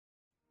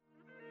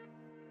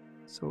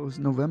So it was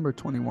November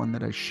 21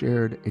 that I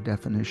shared a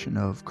definition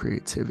of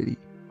creativity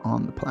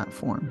on the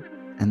platform.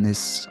 And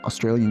this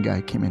Australian guy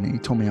came in and he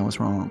told me I was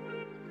wrong.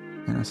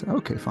 And I said,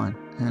 okay, fine.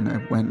 And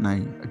I went and I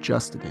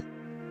adjusted it.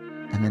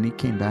 And then he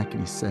came back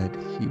and he said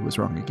he was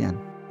wrong again.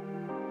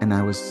 And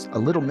I was a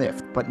little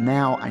miffed, but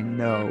now I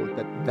know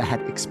that that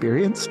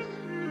experience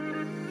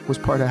was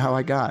part of how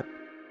I got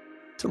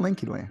to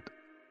Linky Land.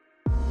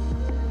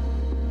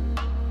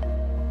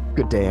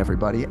 Good day,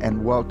 everybody,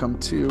 and welcome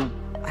to,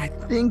 I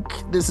think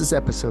this is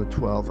episode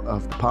 12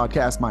 of the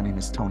podcast. My name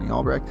is Tony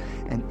Albrecht,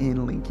 and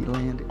In Linky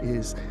Land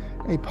is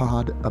a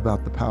pod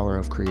about the power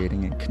of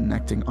creating and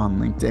connecting on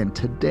LinkedIn.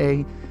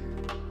 Today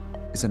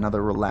is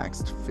another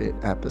relaxed fit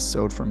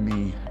episode from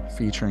me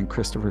featuring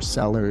Christopher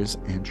Sellers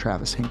and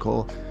Travis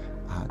Hinkle,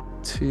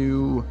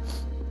 two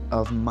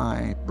of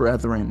my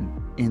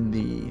brethren in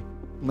the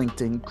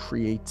LinkedIn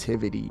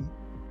creativity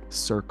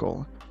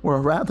circle. We're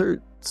a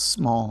rather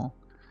small,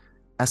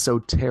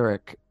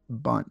 esoteric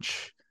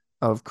bunch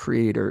of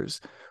creators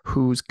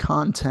whose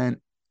content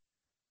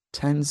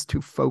tends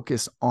to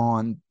focus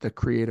on the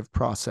creative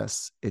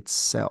process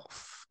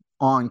itself,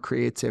 on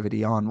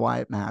creativity, on why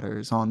it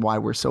matters, on why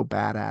we're so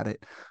bad at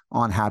it,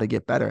 on how to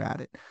get better at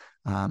it.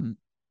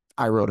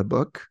 I wrote a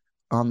book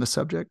on the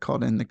subject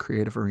called In the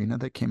Creative Arena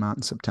that came out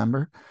in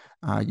September.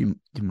 You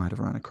might have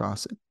run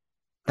across it.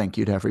 Thank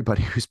you to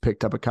everybody who's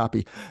picked up a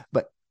copy.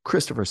 But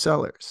Christopher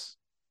Sellers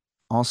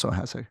also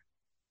has a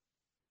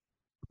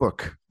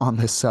book on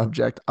this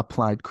subject,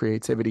 Applied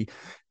Creativity,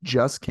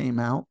 just came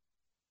out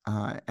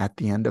at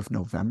the end of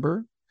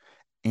November,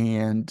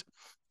 and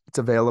it's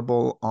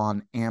available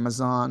on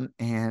Amazon.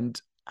 And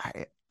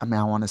I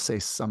want to say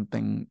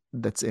something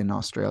that's in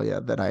Australia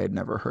that I had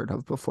never heard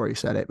of before he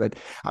said it, but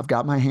I've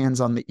got my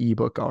hands on the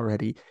ebook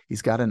already.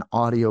 He's got an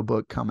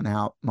audiobook coming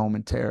out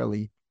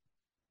momentarily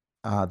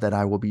that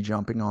I will be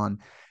jumping on.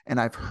 And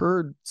I've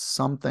heard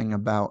something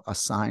about a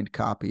signed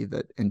copy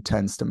that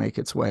intends to make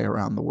its way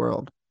around the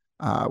world.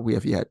 We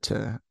have yet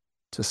to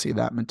see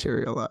that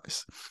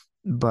materialize.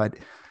 But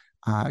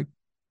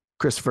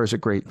Christopher's a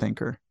great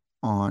thinker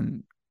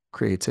on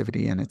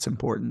creativity and its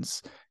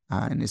importance.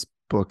 And his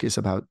book is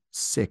about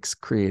 6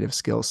 creative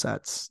skill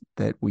sets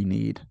that we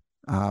need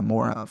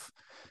more of.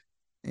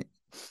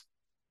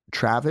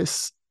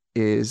 Travis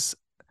is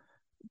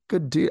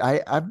good dude.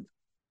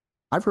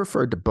 I've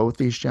referred to both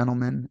these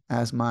gentlemen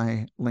as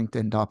my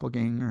LinkedIn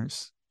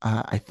doppelgangers.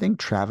 I think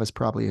Travis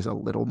probably is a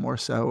little more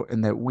so, in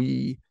that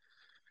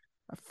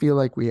I feel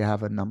like we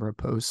have a number of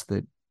posts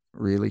that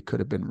really could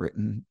have been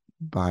written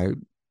by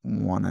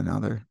one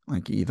another.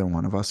 Like either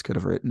one of us could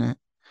have written it.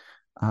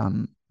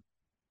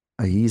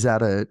 He's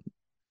out of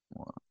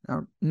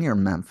near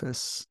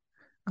Memphis,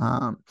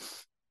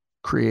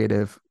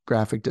 creative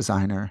graphic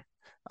designer.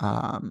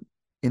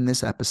 In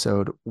this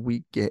episode,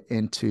 we get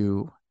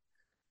into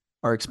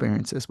our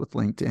experiences with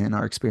LinkedIn,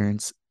 our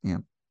experience,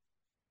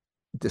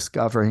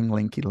 discovering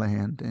Linky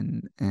Land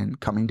and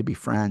coming to be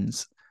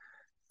friends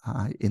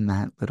in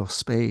that little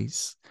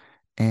space,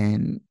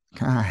 and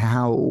kind of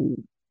how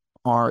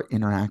our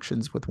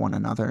interactions with one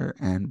another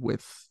and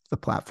with the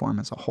platform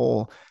as a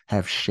whole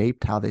have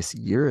shaped how this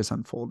year has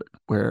unfolded,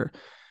 where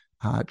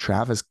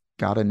Travis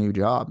got a new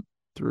job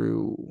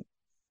through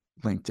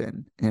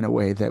LinkedIn in a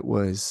way that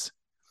was,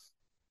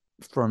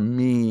 for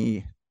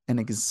me, an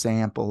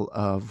example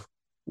of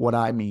what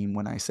I mean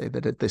when I say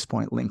that at this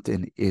point,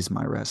 LinkedIn is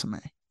my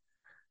resume.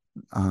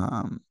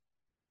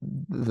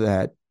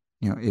 That,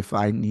 if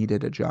I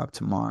needed a job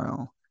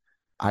tomorrow,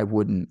 I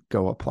wouldn't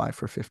go apply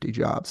for 50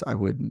 jobs. I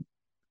would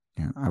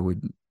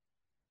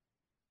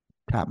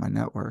tap my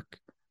network.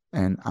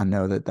 And I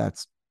know that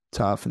that's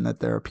tough and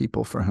that there are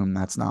people for whom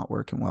that's not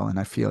working well. And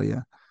I feel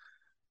you.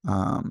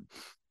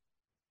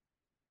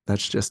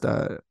 That's just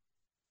a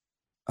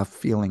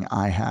feeling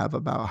I have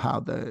about how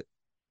the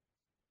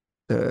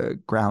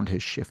ground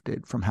has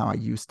shifted from how I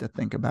used to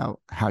think about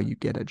how you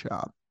get a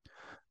job.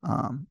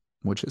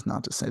 Which is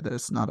not to say that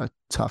it's not a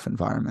tough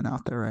environment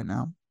out there right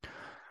now.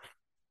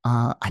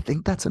 I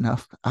think that's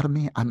enough out of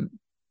me. I'm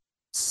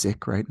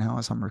sick right now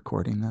as I'm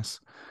recording this.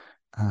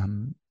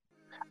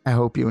 I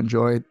hope you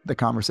enjoyed the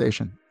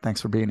conversation. Thanks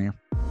for being here.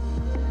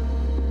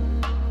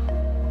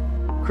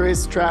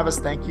 Chris, Travis,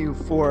 thank you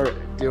for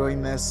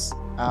doing this.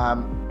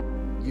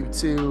 You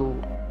two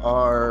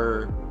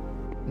are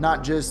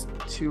not just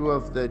two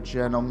of the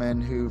gentlemen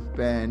who've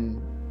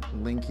been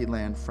Linky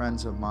Land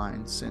friends of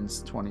mine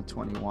since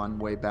 2021,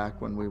 way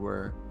back when we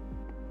were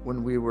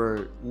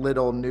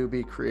little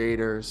newbie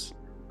creators,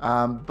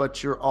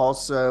 but you're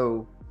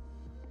also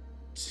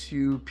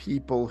two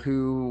people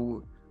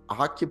who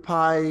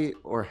occupy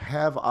or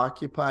have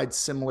occupied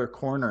similar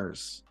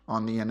corners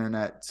on the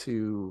internet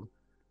to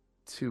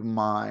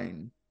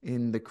mine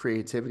in the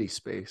creativity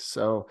space.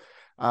 So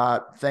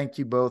thank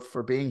you both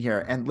for being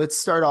here, and let's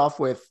start off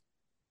with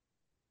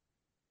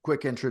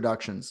quick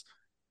introductions.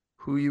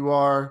 Who you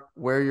are,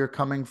 where you're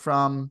coming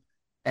from,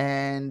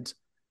 and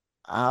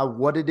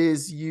what it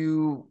is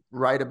you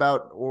write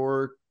about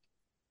or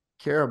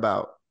care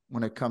about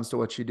when it comes to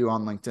what you do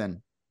on LinkedIn.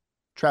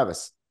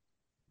 Travis.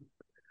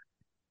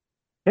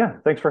 Yeah,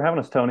 thanks for having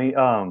us, Tony.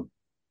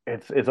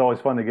 It's always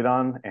fun to get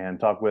on and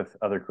talk with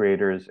other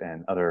creators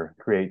and other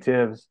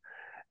creatives.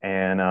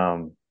 And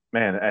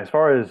man, as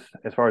far as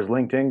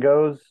LinkedIn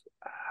goes,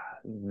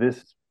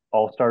 this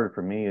all started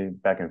for me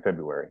back in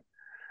February.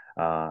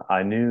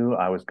 I knew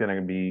I was going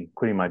to be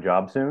quitting my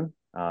job soon.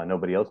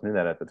 Nobody else knew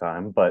that at the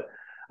time, but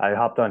I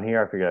hopped on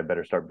here. I figured I'd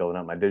better start building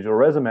up my digital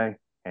resume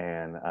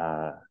and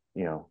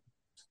you know,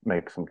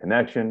 make some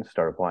connections,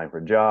 start applying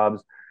for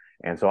jobs.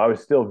 And so I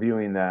was still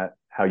viewing that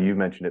how you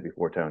mentioned it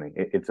before, Tony.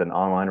 It's an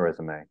online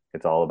resume.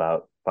 It's all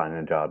about finding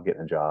a job,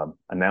 getting a job,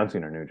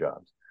 announcing our new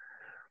jobs.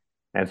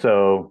 And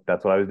so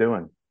that's what I was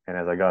doing. And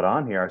as I got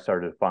on here, I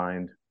started to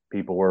find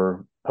people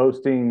were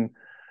posting.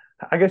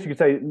 I guess you could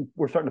say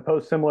we're starting to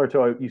post similar to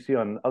what you see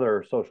on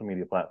other social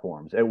media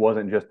platforms. It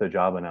wasn't just the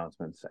job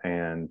announcements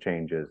and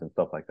changes and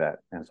stuff like that.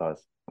 And so I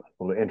was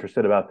a little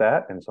interested about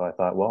that. And so I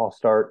thought, well,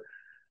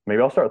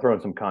 maybe I'll start throwing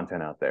some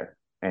content out there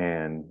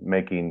and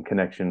making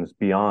connections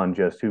beyond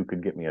just who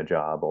could get me a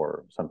job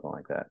or something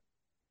like that.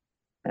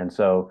 And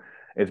so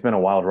it's been a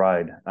wild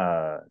ride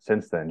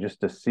since then,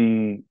 just to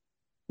see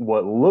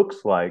what looks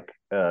like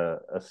a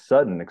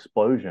sudden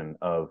explosion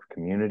of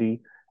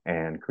community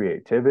and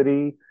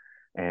creativity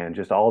and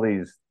just all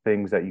these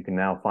things that you can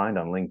now find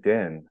on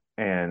LinkedIn.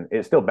 And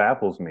it still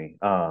baffles me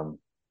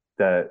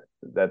that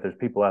there's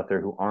people out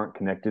there who aren't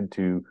connected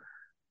to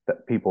the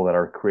people that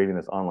are creating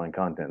this online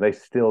content. They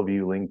still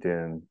view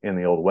LinkedIn in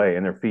the old way,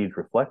 and their feeds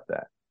reflect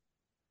that.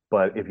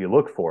 But if you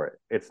look for it,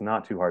 it's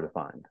not too hard to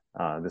find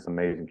this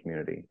amazing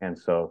community. And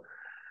so,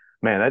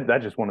 man,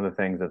 that's just one of the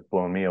things that's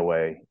blown me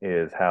away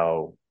is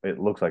how it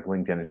looks like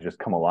LinkedIn has just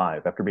come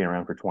alive after being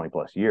around for 20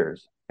 plus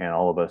years, and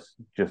all of us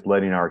just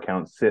letting our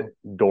accounts sit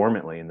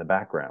dormantly in the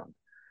background.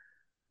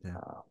 Yeah.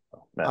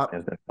 So that Uh,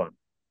 has been fun.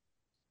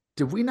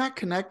 did we not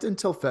connect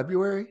until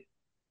February?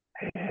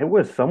 It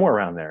was somewhere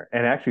around there.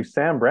 And actually,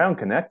 Sam Brown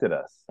connected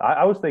us.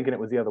 I was thinking it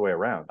was the other way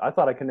around. I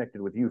thought I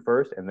connected with you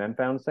first and then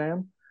found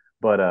Sam.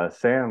 But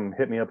Sam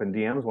hit me up in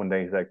DMs one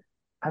day. He's like,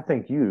 I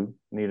think you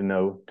need to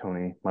know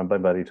Tony, my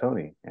buddy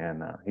Tony.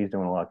 And he's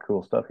doing a lot of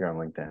cool stuff here on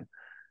LinkedIn.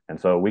 And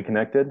so we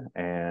connected.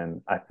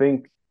 And I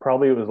think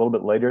probably it was a little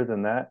bit later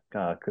than that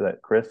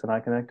Chris and I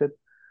connected.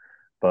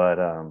 But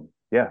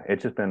yeah,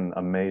 it's just been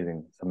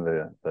amazing. Some of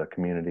the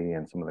community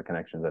and some of the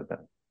connections that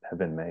have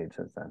been made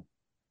since then.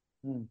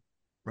 Hmm.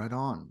 Right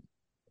on.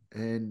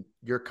 And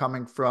you're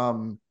coming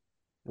from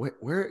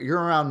where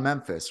you're around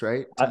Memphis,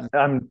 right?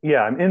 I'm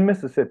in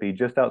Mississippi,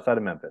 just outside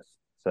of Memphis.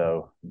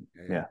 So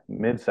Yeah. yeah,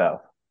 mid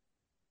South.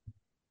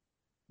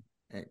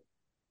 Hey,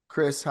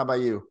 Chris, how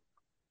about you?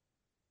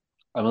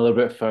 I'm a little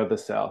bit further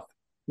south.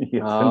 Yes,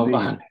 indeed.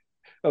 I'm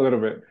a little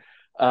bit.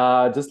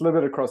 Just a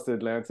little bit across the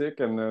Atlantic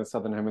and the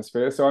Southern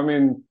Hemisphere. So I'm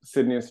in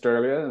Sydney,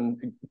 Australia.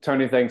 And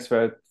Tony, thanks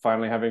for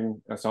finally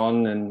having us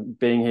on and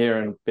being here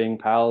and being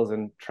pals,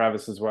 and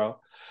Travis as well.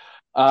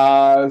 So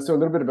a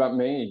little bit about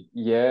me.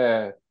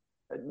 Yeah,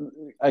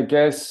 I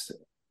guess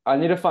I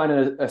need to find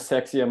a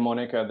sexier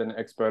moniker than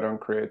expert on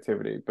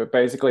creativity. But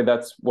basically,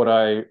 that's what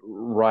I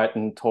write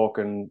and talk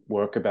and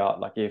work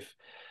about. Like if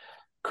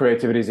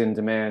creativity is in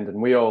demand,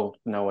 and we all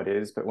know it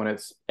is, but when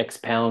it's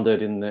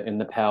expounded in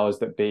the powers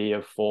that be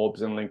of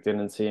Forbes and LinkedIn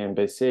and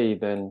CNBC,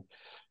 then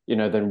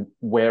then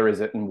where is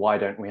it and why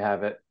don't we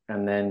have it?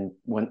 And then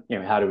when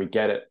how do we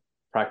get it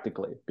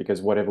practically?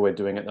 Because whatever we're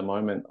doing at the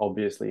moment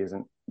obviously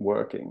isn't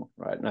working,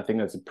 right? And I think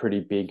that's a pretty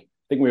big.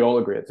 I think we all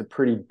agree it's a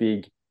pretty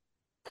big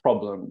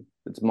problem.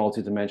 It's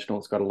multidimensional.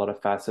 It's got a lot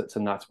of facets,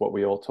 and that's what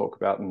we all talk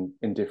about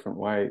in different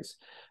ways.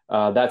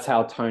 That's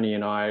how Tony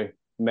and I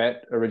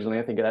met originally.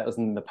 I think that was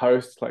in the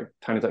post. Like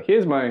Tony's like,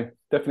 here's my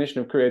definition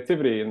of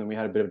creativity, and then we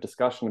had a bit of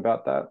discussion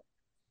about that.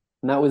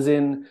 And that was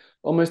in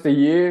almost a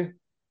year,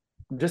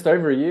 just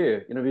over a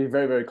year. Be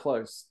very very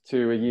close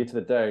to a year to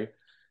the day.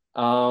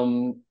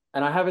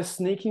 And I have a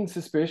sneaking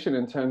suspicion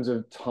in terms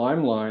of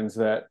timelines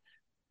that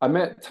I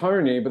met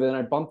Tony, but then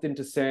I bumped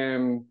into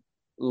Sam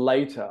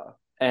later,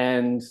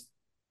 and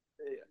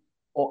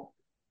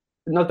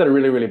not that it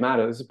really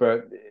matters,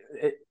 but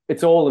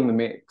it's all in the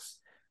mix.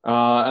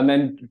 And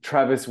then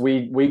Travis,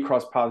 we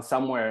crossed paths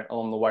somewhere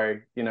along the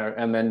way,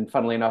 and then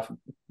funnily enough,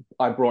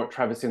 I brought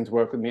Travis in to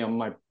work with me on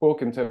my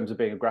book in terms of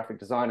being a graphic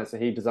designer. So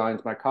he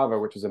designed my cover,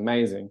 which was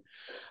amazing.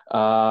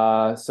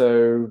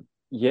 So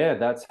yeah,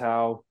 that's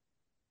how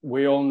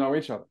we all know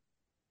each other.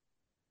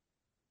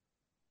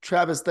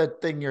 Travis,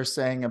 that thing you're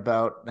saying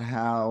about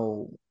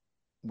how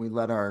we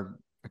let our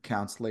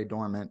accounts lay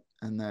dormant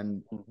and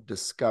then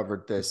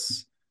discovered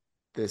this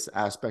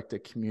aspect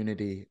of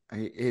community.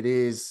 It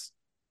is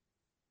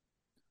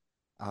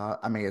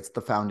I mean, it's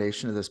the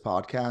foundation of this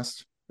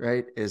podcast,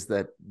 right? Is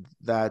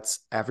that's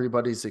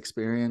everybody's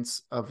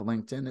experience of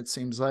LinkedIn, it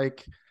seems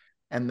like.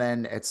 And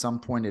then at some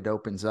point it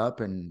opens up,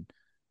 and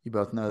you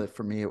both know that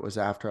for me, it was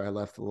after I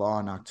left the law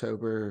in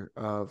October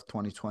of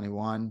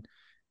 2021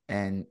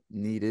 and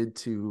needed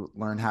to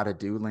learn how to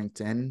do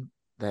LinkedIn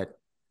that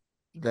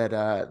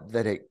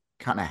it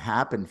kind of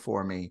happened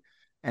for me.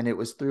 And it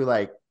was through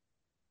I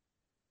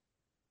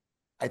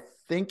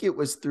think it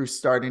was through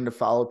starting to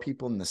follow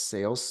people in the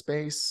sales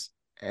space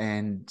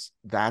and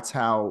that's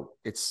how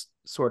it's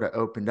sort of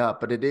opened up.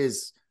 But it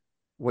is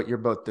what you're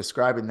both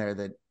describing there,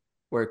 that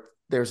where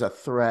there's a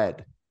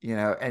thread,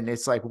 and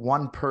it's like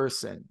one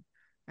person,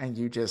 and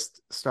you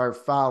just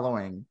start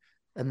following,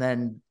 and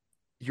then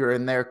you're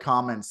in their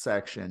comments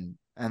section,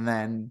 and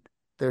then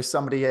there's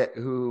somebody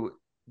who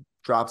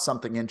drops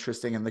something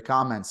interesting in the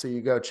comments, so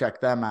you go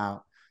check them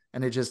out,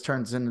 and it just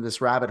turns into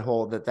this rabbit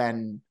hole that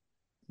then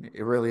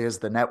it really is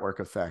the network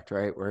effect,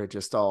 right? Where it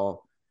just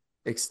all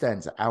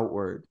extends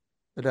outward.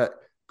 But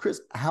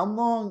Chris, how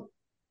long?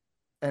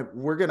 And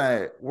we're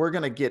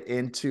gonna get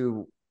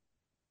into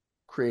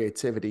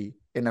creativity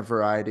in a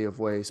variety of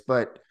ways,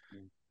 but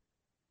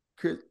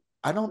Chris,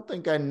 I don't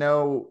think I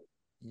know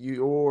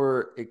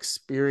your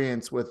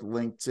experience with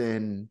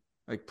LinkedIn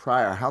like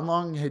prior. How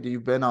long had you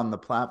been on the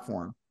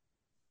platform?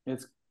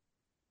 It's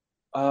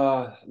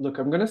look,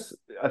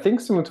 I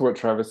think similar to what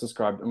Travis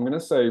described, I'm gonna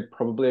say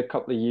probably a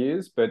couple of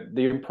years, but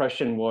the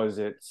impression was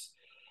it's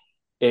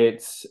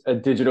a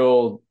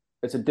digital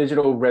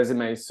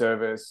resume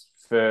service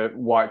for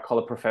white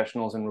collar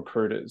professionals and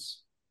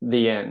recruiters.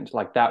 The end.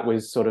 Like that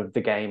was sort of the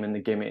game and the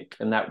gimmick,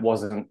 and that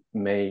wasn't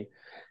me.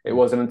 It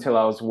wasn't until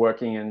I was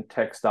working in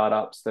tech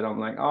startups that I'm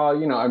like,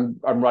 oh,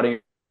 I'm writing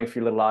a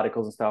few little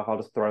articles and stuff. I'll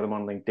just throw them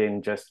on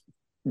LinkedIn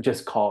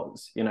just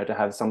cause, to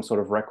have some sort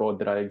of record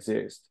that I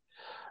exist.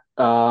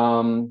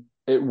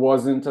 It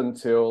wasn't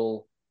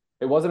until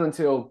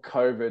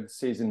COVID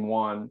season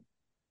 1,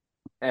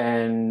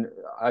 and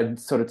I'd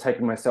sort of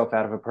taken myself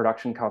out of a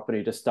production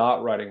company to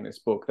start writing this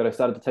book, that I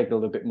started to take it a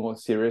little bit more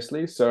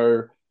seriously.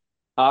 So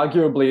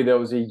arguably there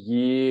was a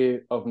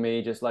year of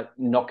me just like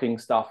knocking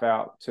stuff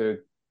out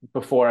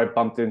before I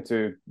bumped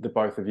into the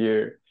both of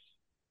you.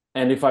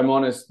 And if I'm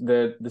honest,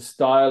 the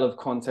style of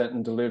content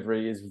and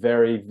delivery is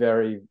very,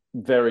 very,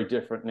 very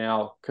different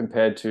now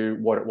compared to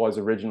what it was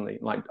originally.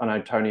 Like, I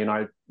know Tony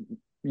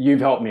you've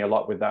helped me a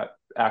lot with that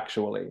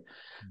actually,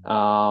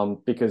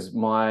 because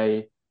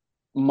my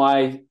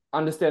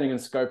understanding and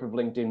scope of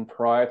LinkedIn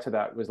prior to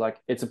that was like,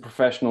 it's a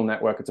professional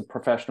network, it's a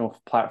professional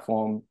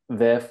platform,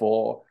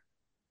 therefore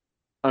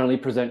only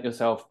present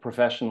yourself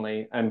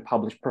professionally and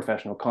publish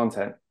professional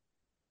content.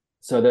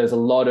 So there's a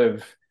lot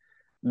of,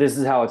 this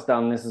is how it's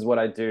done, this is what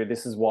I do,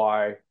 this is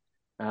why,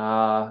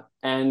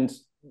 and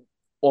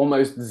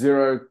almost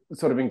zero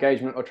sort of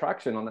engagement or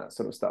traction on that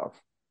sort of stuff,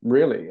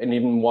 really. And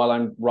even while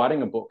I'm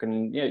writing a book,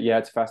 and yeah,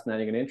 it's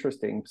fascinating and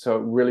interesting. So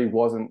it really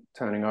wasn't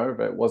turning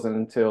over. It wasn't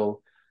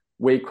until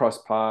we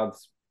crossed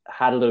paths,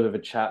 had a little bit of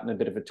a chat and a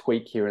bit of a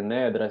tweak here and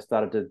there, that I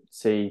started to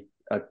see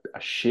a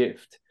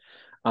shift.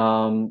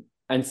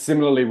 And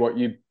similarly, what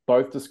you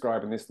both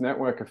describe in this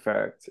network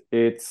effect,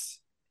 you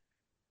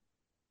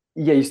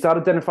start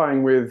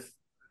identifying with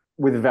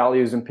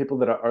values and people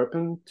that are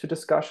open to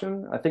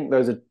discussion. I think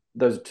those are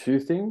two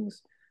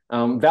things.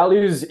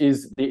 Values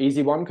is the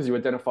easy one, because you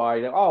identify,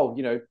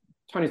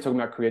 Tony's talking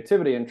about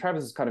creativity and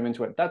Travis is kind of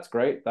into it. That's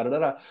great. Da, da, da,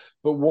 da.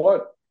 But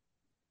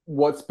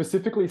what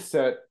specifically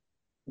set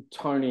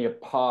Tony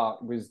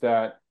apart was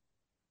that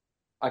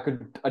I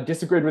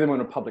disagreed with him on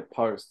a public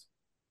post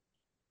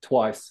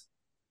twice,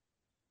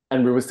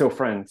 and we were still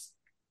friends.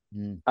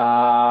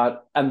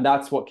 And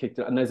that's what kicked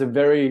it. And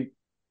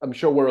I'm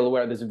sure we're all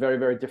aware, there's a very,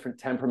 very different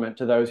temperament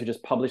to those who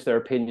just publish their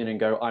opinion and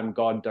go, I'm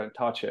God, don't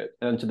touch it.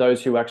 And to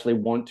those who actually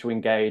want to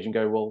engage and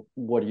go, well,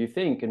 what do you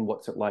think? And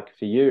what's it like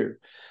for you?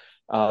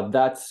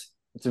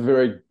 It's a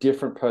very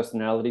different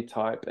personality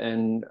type.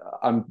 And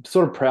I'm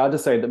sort of proud to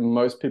say that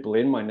most people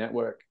in my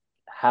network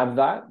have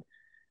that,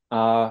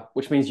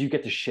 which means you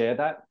get to share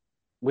that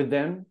with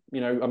them.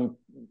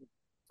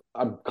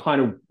 I'm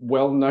kind of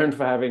well known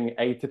for having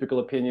atypical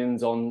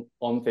opinions on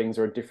things,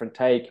 or a different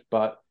take,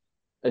 but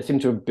I seem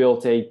to have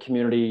built a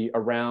community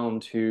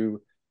around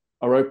who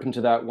are open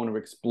to that, want to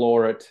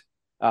explore it,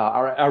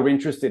 are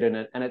interested in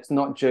it. And it's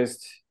not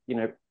just,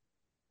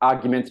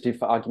 argumentative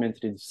for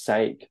argumentative's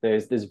sake.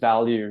 There's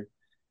value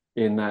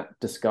in that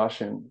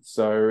discussion.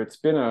 So it's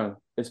been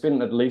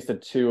at least a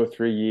 2 or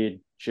 3 year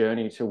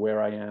journey to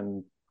where I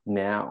am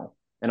now.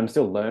 And I'm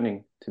still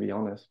learning, to be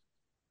honest.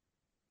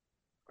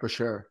 For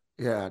sure.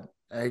 Yeah.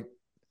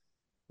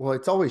 Well,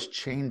 it's always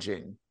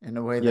changing in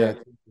a way that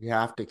we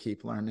have to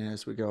keep learning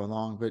as we go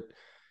along. But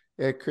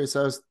yeah, Chris,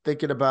 I was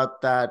thinking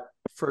about that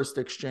first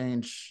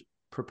exchange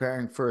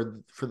preparing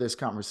for this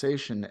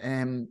conversation.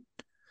 And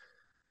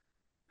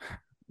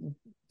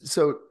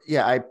so,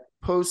 yeah, I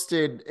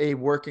posted a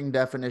working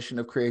definition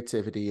of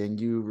creativity and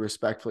you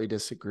respectfully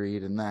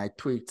disagreed, and then I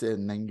tweaked it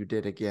and then you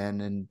did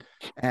again.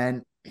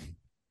 And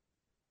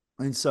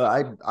so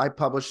I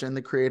published in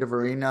the Creative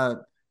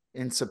Arena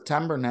in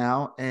September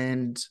now,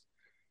 and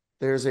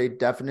there's a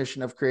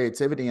definition of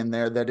creativity in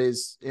there that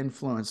is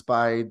influenced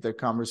by the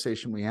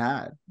conversation we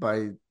had,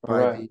 by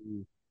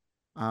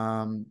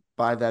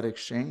that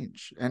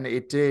exchange. And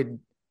it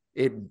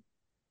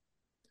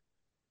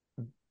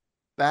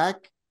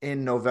back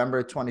in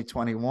November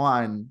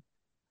 2021,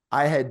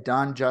 I had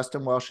done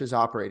Justin Welsh's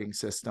operating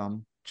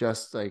system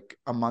just like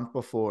a month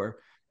before,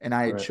 and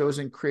I had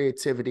chosen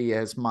creativity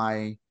as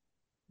my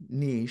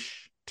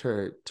niche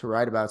to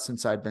write about,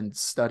 since I'd been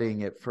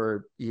studying it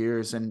for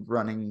years and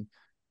running,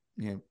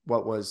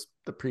 what was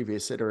the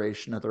previous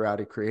iteration of the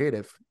Rowdy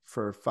Creative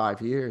for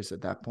 5 years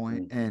at that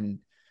point. And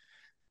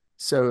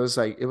so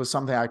it was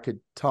something I could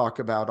talk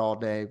about all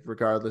day,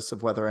 regardless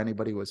of whether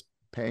anybody was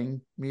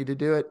paying me to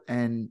do it.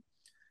 And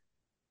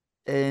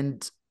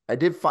I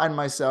did find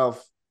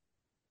myself,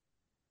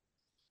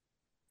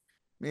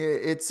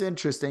 it's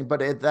interesting,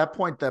 but at that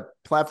point, the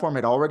platform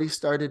had already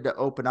started to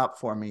open up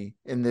for me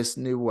in this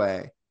new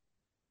way.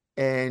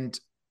 And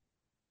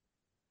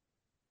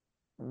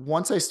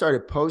once I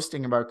started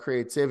posting about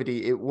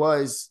creativity, it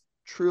was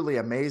truly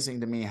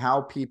amazing to me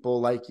how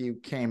people like you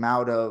came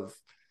out of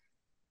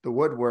the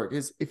woodwork.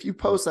 Is if you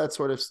post that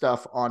sort of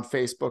stuff on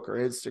Facebook or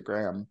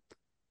Instagram,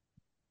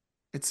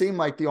 it seemed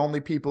like the only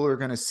people who are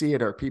going to see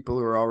it are people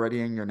who are already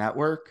in your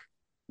network.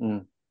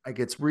 Like,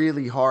 it's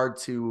really hard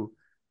to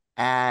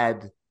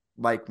add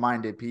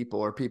like-minded people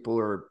or people who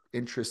are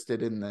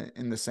interested in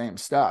the same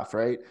stuff,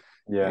 right?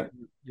 Yeah.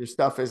 Your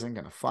stuff isn't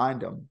going to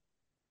find them.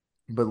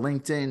 But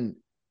LinkedIn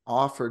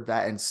offered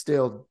that, and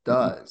still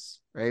does,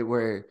 right?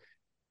 Where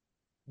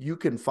you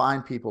can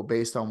find people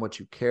based on what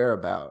you care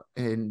about.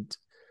 And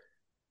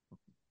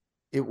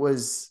it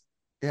was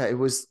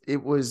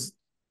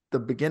the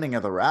beginning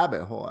of the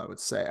rabbit hole, I would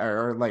say,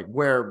 or like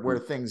where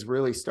things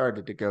really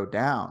started to go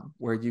down,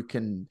 where you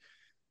can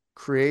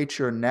create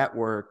your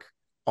network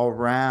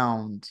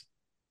around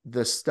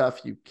the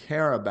stuff you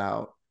care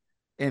about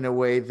in a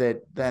way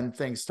that then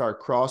things start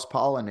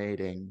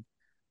cross-pollinating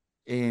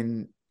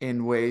in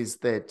ways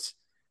that,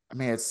 I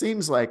mean, it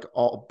seems like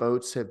all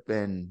boats have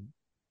been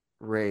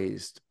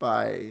raised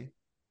by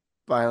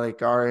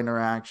like our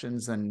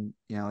interactions. And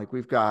like,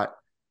 we've got,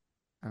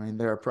 I mean,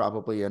 there are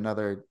probably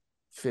another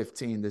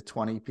 15 to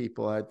 20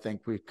 people I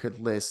think we could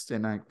list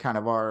in a kind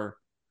of our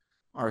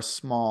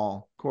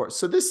small course.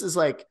 So this is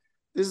like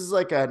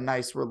a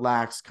nice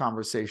relaxed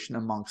conversation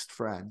amongst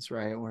friends,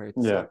 right? Where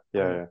it's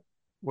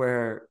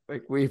where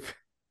like we've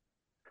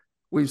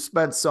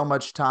spent so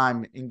much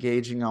time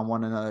engaging on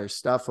one another's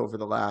stuff over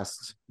the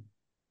last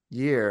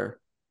year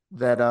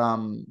that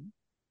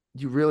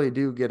you really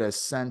do get a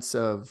sense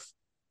of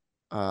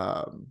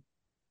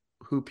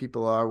who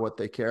people are, what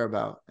they care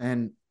about.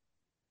 And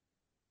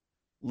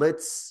where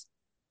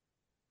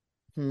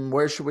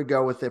should we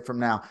go with it from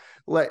now?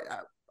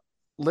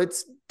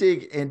 Let's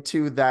dig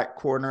into that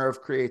corner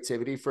of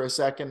creativity for a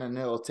second, and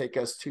it'll take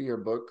us to your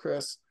book,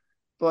 Chris.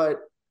 But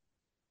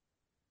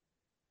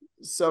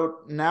so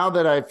now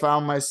that I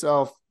found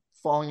myself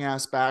falling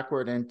ass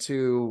backward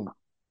into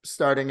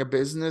starting a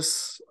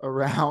business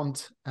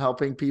around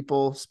helping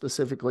people,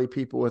 specifically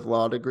people with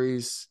law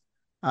degrees,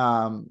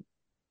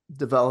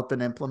 develop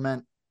and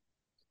implement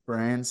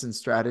brands and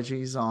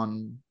strategies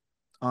on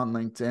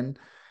LinkedIn.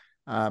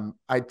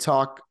 I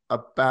talk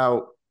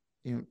about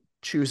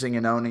choosing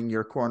and owning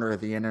your corner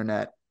of the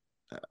internet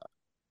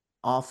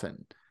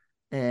often,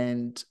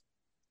 and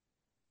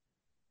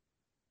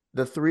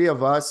the three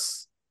of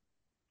us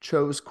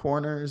chose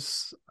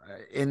corners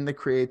in the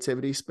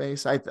creativity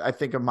space. I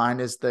think of mine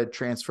as the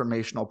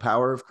transformational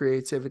power of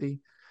creativity,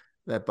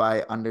 that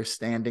by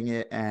understanding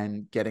it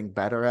and getting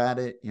better at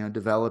it,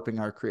 developing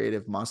our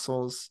creative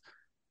muscles,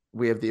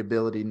 we have the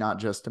ability not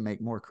just to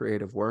make more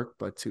creative work,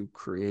 but to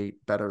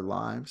create better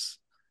lives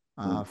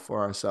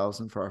for ourselves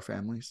and for our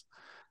families.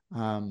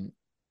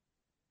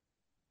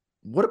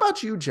 What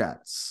about you,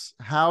 gents?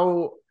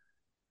 How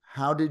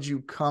did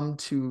you come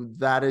to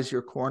that as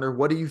your corner?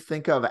 What do you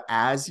think of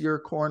as your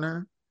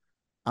corner?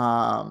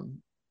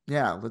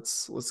 Yeah,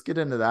 let's get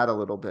into that a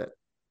little bit.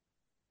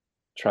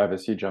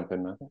 Travis, you jump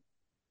in, man.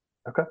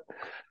 Okay.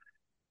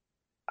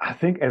 I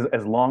think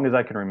as long as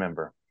I can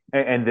remember,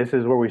 and this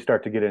is where we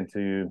start to get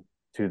into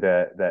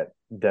that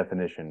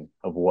definition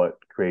of what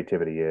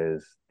creativity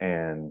is,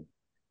 and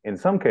in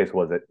some case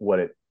what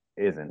it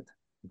isn't.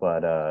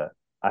 But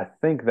I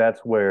think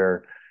that's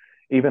where,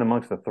 even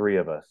amongst the three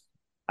of us,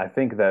 I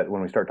think that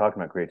when we start talking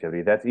about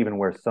creativity, that's even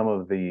where some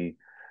of the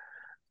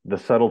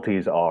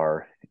subtleties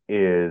are.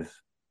 Is,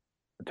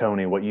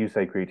 Tony, what you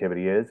say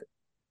creativity is,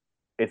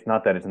 it's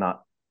not that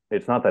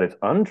it's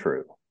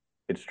untrue.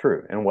 It's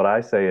true. And what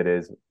I say it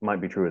is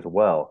might be true as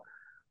well.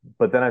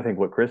 But then I think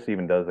what Chris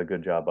even does a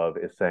good job of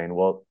is saying,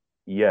 well,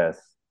 yes,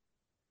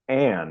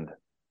 and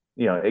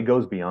it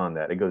goes beyond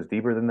that. It goes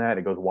deeper than that.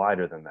 It goes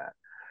wider than that.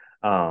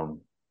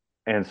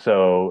 And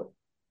so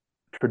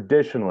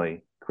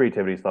traditionally,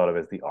 creativity is thought of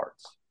as the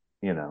arts.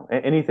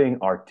 Anything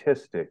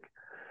artistic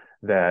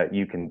that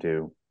you can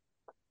do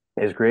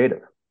is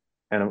creative.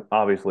 And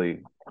obviously,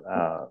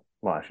 well,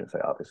 I shouldn't say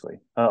obviously,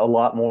 a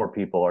lot more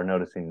people are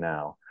noticing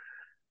now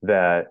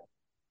that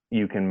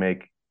you can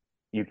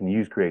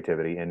use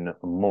creativity in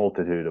a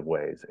multitude of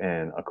ways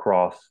and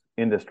across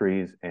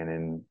industries and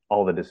in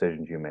all the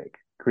decisions you make.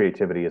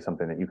 Creativity is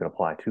something that you can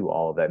apply to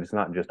all of that. It's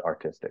not just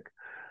artistic.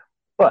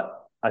 But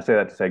I say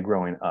that to say,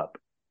 growing up,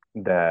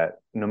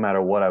 that no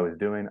matter what I was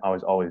doing, I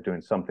was always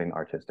doing something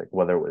artistic,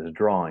 whether it was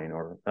drawing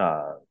or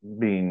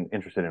being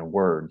interested in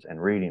words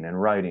and reading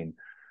and writing.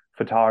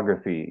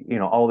 photography,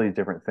 all these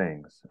different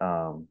things.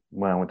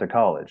 When I went to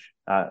college,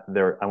 I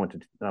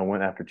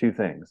went after two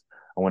things.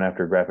 I went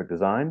after graphic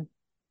design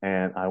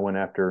and I went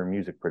after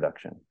music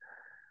production.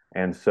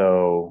 And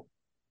so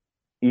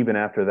even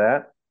after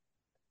that,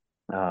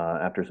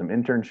 after some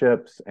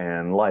internships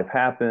and life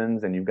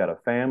happens and you've got a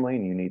family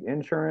and you need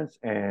insurance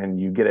and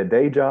you get a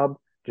day job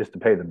just to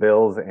pay the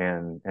bills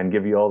and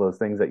give you all those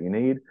things that you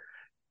need.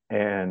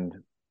 And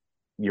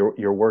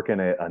you're working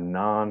a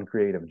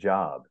non-creative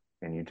job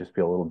and you just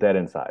feel a little dead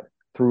inside.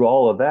 Through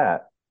all of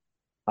that,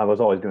 I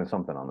was always doing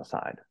something on the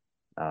side,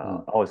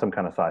 always some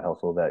kind of side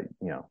hustle that,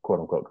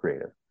 quote unquote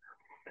creative.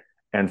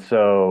 And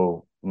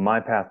so my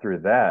path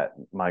through that,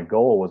 my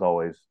goal was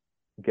always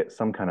get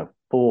some kind of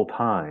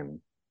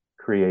full-time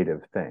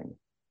creative thing.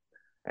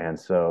 And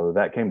so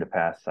that came to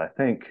pass, I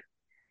think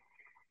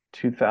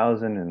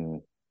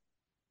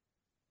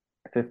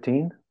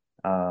 2015.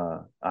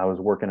 I was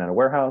working at a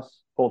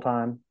warehouse full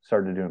time,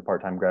 started doing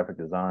part-time graphic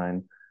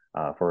design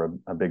for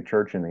a big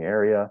church in the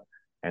area.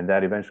 And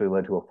that eventually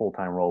led to a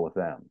full-time role with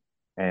them.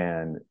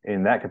 And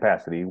in that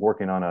capacity,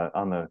 working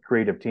on the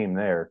creative team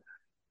there,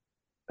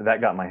 that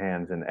got my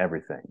hands in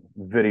everything: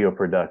 video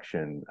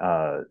production,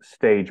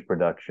 stage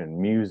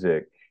production,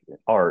 music,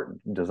 art,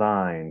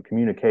 design,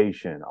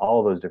 communication,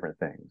 all those different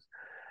things.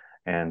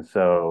 And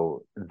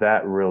so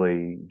that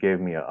really gave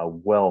me a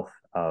wealth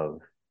of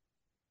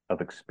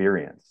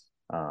experience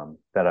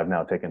that I've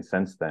now taken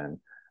since then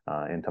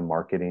into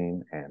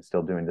marketing and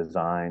still doing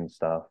design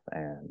stuff.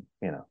 And,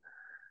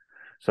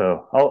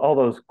 so all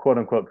those quote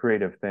unquote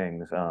creative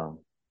things.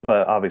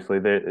 But obviously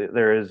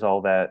there is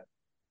all that.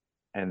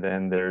 And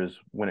then there's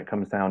when it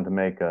comes down to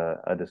make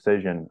a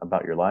decision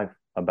about your life,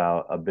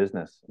 about a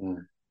business,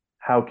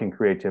 how can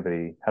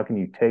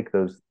you take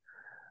those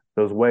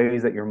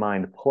ways that your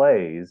mind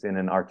plays in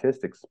an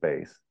artistic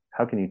space?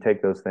 How can you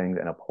take those things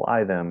and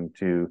apply them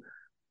to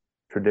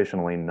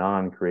traditionally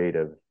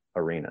non-creative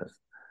arenas?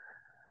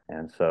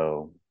 And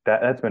so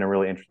that's been a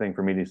really interesting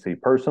for me to see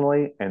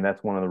personally. And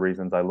that's one of the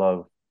reasons I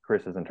love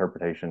Chris's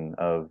interpretation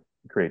of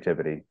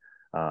creativity,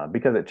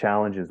 because it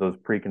challenges those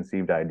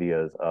preconceived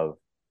ideas of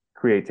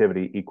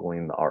creativity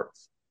equaling the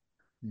arts.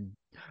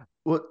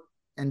 Well,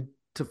 and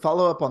to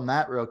follow up on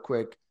that real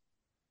quick,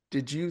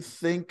 did you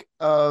think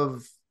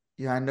of,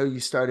 I know you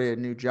started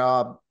a new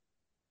job.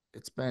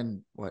 It's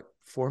been what,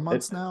 4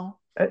 months now?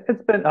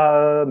 It's been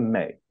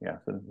May. Yeah.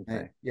 So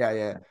May.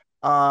 Yeah.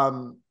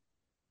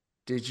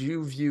 Did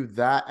you view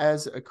that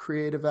as a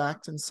creative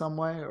act in some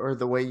way, or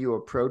the way you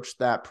approached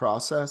that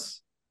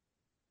process?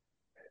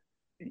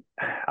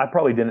 I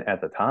probably didn't at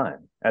the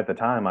time. At the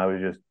time, I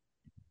was just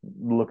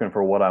looking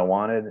for what I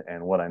wanted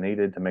and what I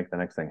needed to make the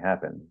next thing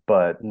happen.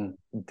 But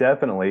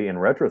definitely in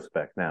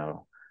retrospect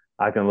now,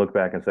 I can look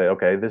back and say,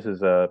 okay, this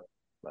is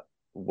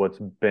what's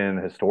been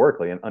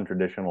historically an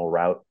untraditional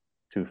route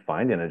to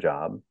finding a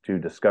job, to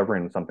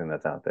discovering something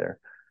that's out there.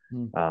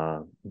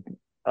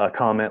 A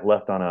comment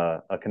left on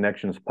a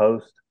connections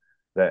post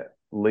that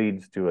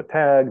leads to a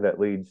tag, that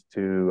leads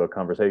to a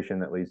conversation,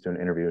 that leads to an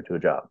interview, to a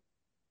job.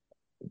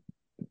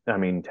 I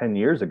mean, 10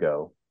 years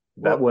ago,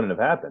 that wouldn't have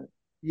happened.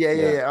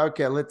 Yeah.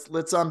 Okay,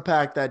 let's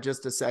unpack that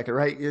just a second,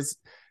 right?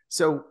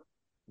 So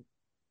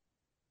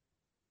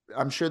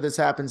I'm sure this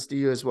happens to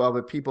you as well,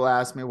 but people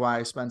ask me why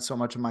I spend so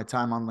much of my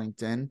time on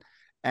LinkedIn.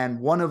 And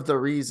one of the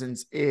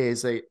reasons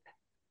is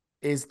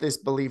this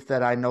belief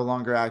that I no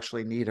longer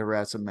actually need a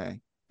resume,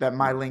 that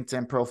my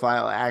LinkedIn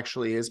profile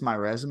actually is my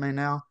resume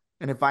now.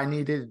 And if I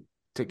needed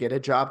to get a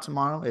job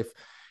tomorrow,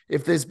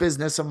 if this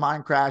business of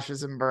mine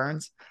crashes and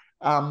burns,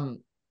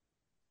 I'm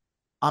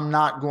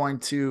not going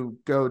to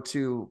go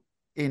to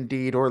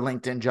Indeed or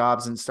LinkedIn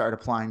Jobs and start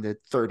applying to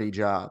 30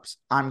 jobs.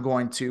 I'm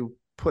going to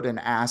put an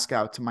ask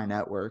out to my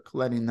network,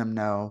 letting them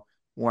know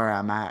where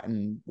I'm at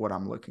and what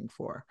I'm looking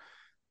for.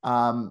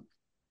 And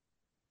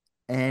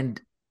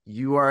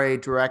you are a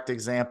direct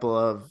example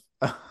of,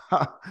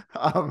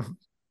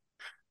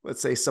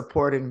 let's say,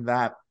 supporting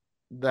that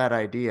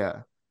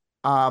idea.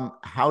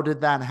 How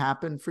did that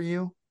happen for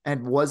you?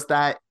 And was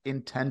that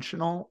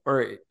intentional,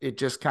 or it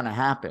just kind of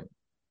happened?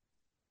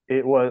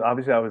 It was,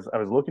 obviously I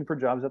was looking for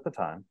jobs at the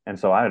time. And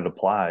so I had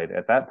applied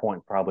at that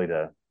point probably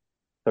to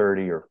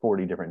 30 or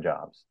 40 different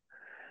jobs,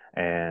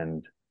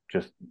 and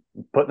just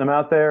putting them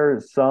out there.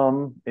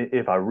 Some,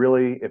 if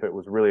it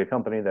was really a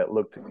company that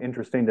looked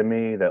interesting to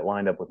me, that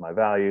lined up with my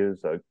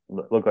values,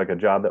 looked like a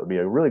job that would be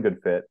a really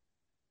good fit,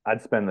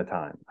 I'd spend the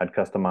time. I'd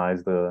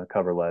customize the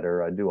cover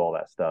letter. I'd do all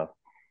that stuff.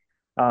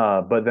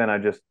 But then I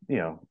just,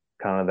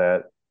 kind of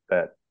that,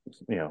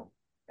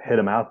 hit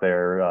them out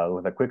there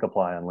with a quick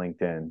apply on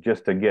LinkedIn,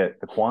 just to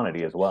get the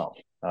quantity as well,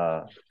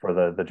 for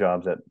the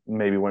jobs that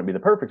maybe wouldn't be the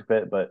perfect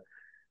fit. But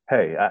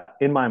hey,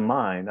 in my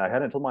mind, I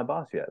hadn't told my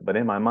boss yet, but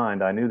in my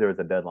mind, I knew there was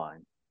a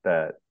deadline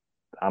that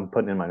I'm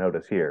putting in my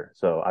notice here.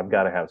 So I've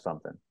got to have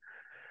something.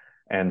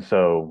 And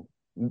so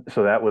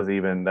that's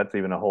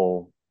even a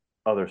whole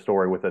other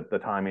story with the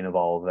timing of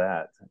all of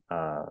that,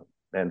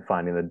 and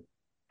finding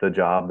the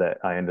job that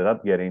I ended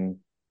up getting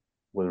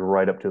was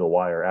right up to the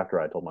wire after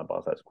I told my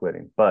boss I was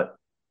quitting. But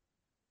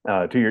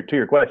to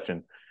your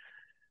question,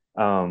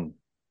 Um,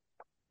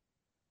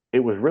 it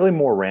was really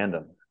more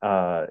random.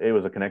 It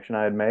was a connection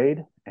I had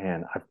made,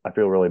 and I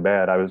feel really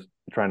bad. I was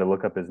trying to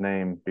look up his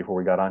name before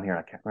we got on here.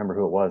 I can't remember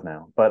who it was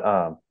now,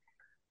 but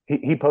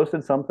he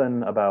posted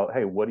something about,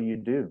 hey, what do you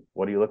do?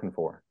 What are you looking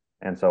for?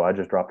 And so I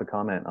just dropped a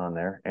comment on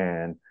there,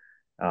 and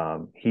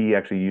he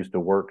actually used to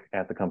work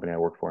at the company I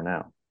work for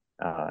now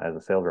as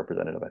a sales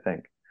representative, I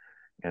think.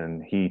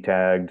 And he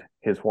tagged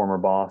his former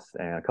boss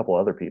and a couple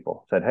other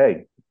people, said,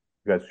 hey,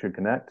 you guys should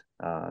connect.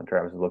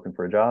 Travis is looking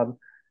for a job.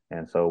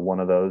 And so one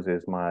of those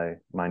is my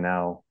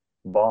now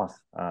boss.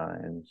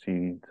 And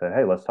she said,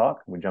 hey, let's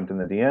talk. We jumped in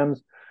the DMs,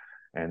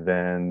 and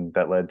then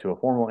that led to a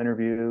formal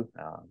interview.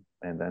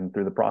 And then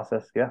through the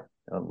process, yeah,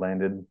 it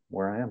landed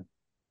where I am.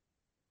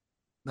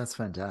 That's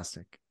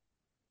fantastic.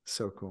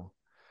 So cool.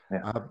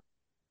 Yeah.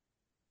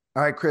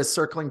 All right, Chris,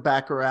 circling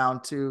back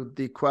around to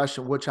the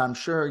question, which I'm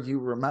sure you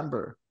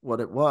remember what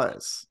it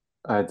was.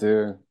 I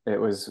do. It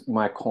was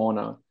my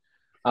corner.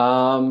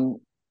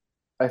 Um,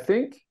 I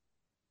think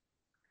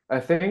I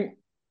think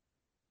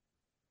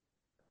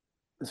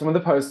some of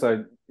the posts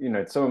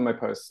some of my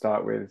posts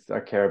start with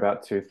I care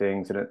about two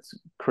things, and it's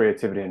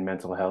creativity and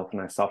mental health,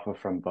 and I suffer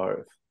from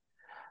both.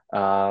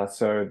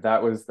 So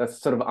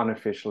that's sort of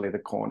unofficially the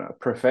corner.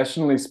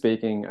 Professionally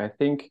speaking, I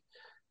think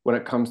when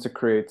it comes to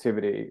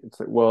creativity,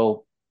 it's like,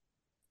 well,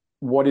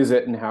 what is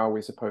it and how are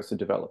we supposed to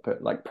develop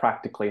it? Like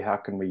practically, how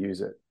can we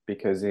use it?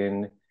 Because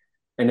in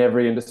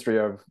every industry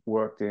I've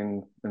worked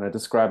in, and I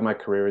describe my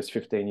career as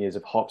 15 years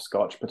of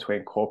hopscotch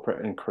between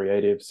corporate and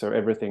creative. So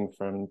everything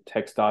from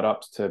tech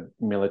startups to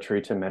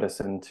military to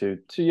medicine to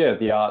yeah,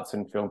 the arts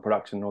and film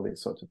production and all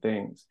these sorts of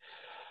things.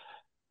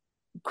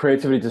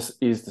 Creativity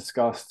just is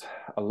discussed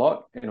a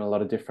lot in a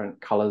lot of different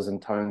colors and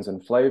tones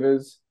and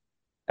flavors.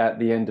 At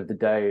the end of the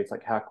day, it's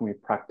like, how can we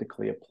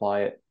practically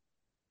apply it?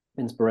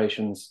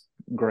 Inspiration's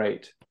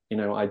great,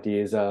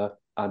 ideas are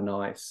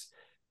nice,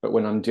 but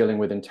when I'm dealing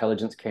with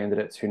intelligence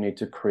candidates who need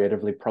to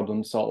creatively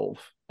problem solve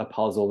a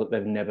puzzle that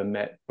they've never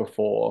met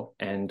before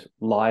and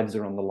lives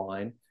are on the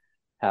line,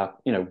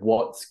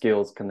 what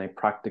skills can they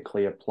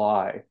practically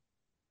apply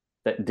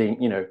that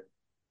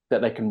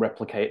that they can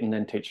replicate and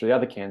then teach to the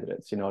other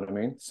candidates, you know what I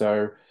mean?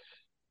 So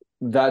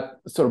that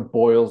sort of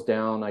boils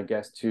down, I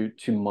guess, to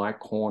my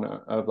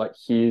corner of like,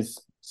 here's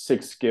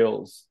 6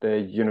 skills. They're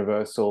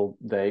universal.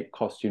 They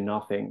cost you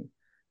nothing.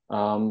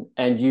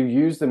 And you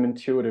use them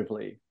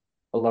intuitively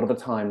a lot of the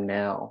time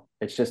now.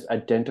 It's just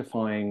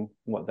identifying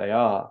what they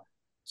are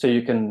so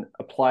you can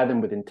apply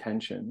them with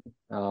intention.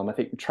 I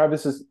think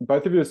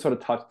both of you have sort of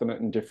touched on it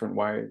in different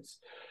ways,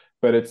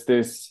 but it's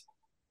this,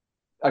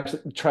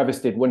 actually,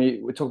 Travis did, when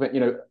you were talking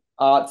about,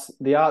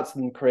 the arts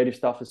and creative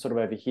stuff is sort of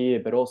over here,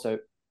 but also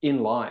in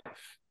life,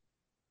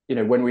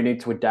 when we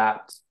need to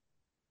adapt,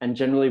 and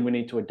generally we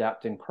need to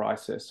adapt in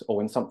crisis or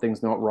when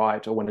something's not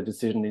right or when a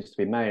decision needs to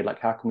be made.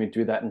 Like, how can we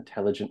do that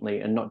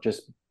intelligently and not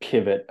just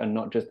pivot and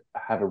not just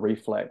have a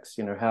reflex?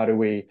 How do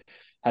we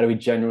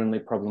genuinely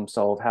problem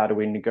solve? How do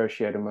we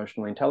negotiate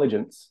emotional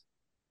intelligence,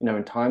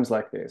 in times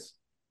like this?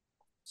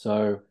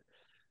 So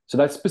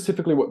that's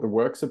specifically what the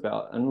work's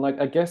about. And like,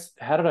 I guess,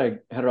 how did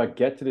I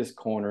get to this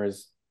corner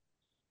is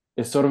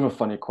sort of a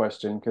funny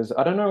question, because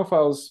I don't know if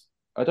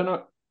I don't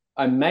know,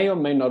 I may or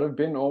may not have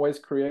been always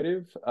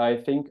creative. I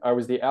think I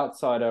was the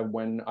outsider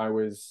when I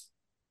was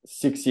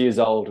 6 years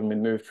old and we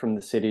moved from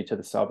the city to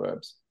the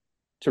suburbs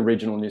to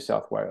regional New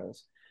South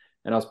Wales.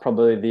 And I was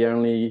probably the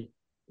only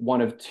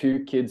one of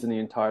 2 kids in the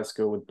entire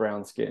school with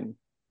brown skin.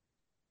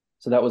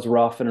 So that was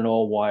rough in an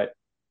all white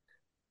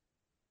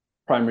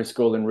primary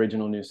school in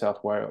regional New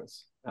South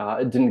Wales.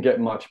 It didn't get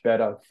much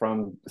better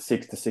from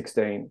 6 to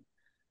 16.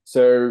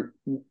 So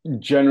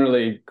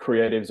generally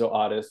creatives or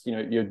artists,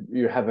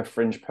 you have a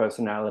fringe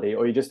personality,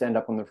 or you just end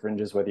up on the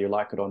fringes whether you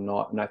like it or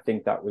not. And I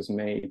think that was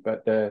me.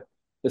 But the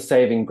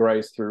saving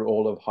grace through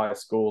all of high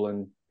school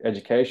and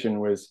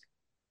education was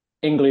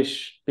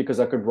English,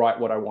 because I could write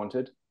what I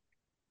wanted,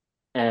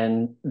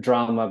 and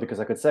drama because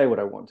I could say what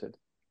I wanted.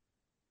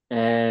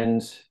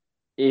 And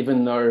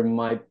even though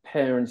my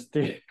parents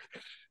did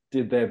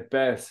their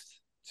best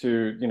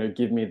to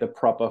give me the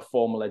proper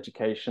formal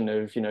education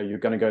of you're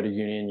going to go to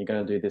uni and you're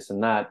going to do this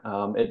and that,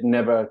 it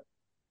never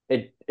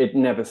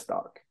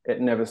stuck.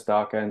 It never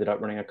stuck. I ended up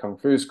running a kung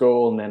fu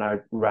school, and then I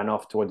ran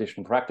off to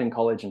audition for acting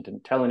college and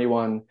didn't tell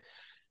anyone,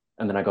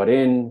 and then I got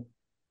in,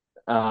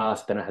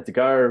 so then I had to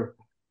go,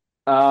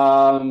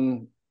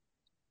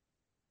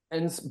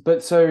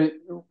 but so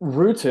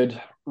rooted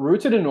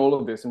in all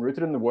of this, and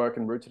rooted in the work,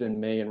 and rooted in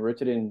me, and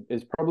rooted in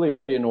is probably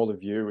in all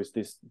of you, is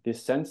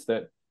this sense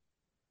that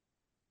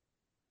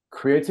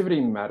creativity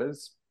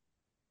matters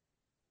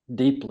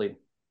deeply,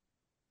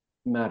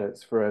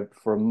 matters for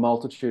a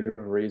multitude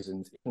of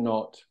reasons,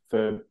 not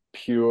for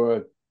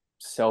pure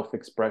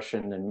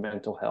self-expression and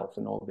mental health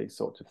and all these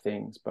sorts of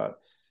things, but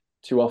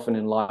too often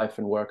in life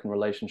and work and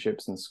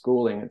relationships and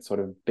schooling, it's sort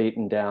of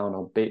beaten down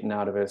or beaten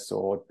out of us,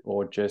 or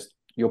just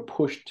you're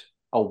pushed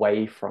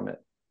away from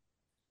it.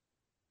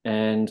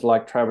 And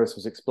like Travis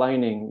was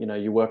explaining,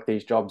 you work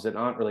these jobs that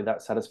aren't really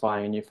that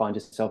satisfying and you find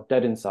yourself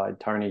dead inside.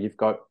 Tony, you've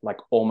got like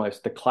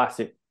almost the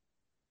classic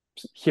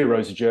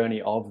hero's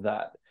journey of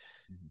that,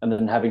 and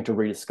then having to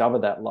rediscover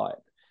that light.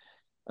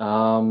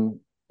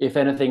 If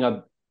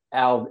anything,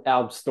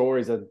 our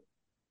stories are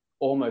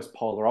almost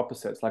polar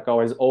opposites. Like, I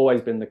was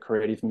always been the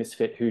creative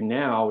misfit who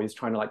now is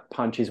trying to like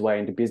punch his way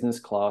into business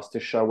class to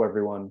show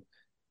everyone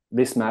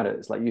this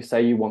matters. Like, you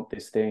say you want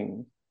this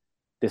thing,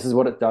 this is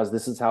what it does,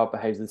 this is how it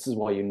behaves, this is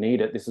why you need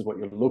it, this is what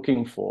you're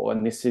looking for,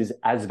 and this is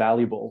as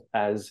valuable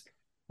as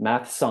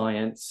math,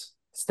 science,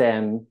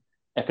 STEM,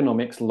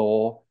 economics,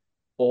 law,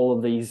 all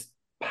of these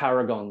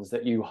paragons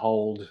that you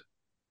hold,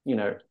 you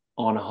know,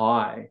 on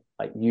high.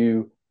 Like,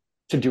 you,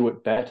 to do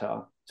it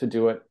better, to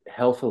do it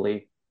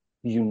healthily,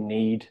 you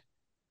need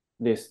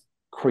this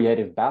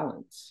creative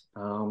balance,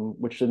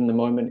 which in the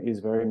moment is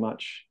very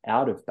much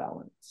out of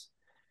balance.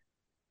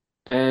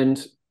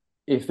 And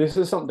if this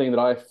is something that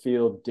I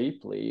feel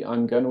deeply,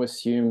 I'm going to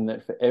assume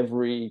that for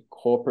every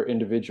corporate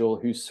individual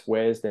who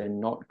swears they're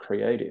not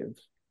creative,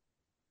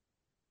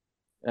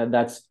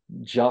 that's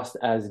just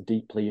as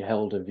deeply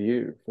held a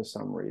view for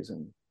some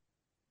reason.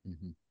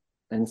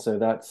 And so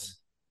that's,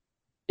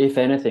 if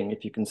anything,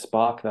 if you can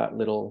spark that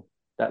little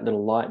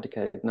light to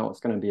go, no,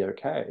 it's going to be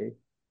okay,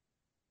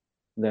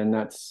 then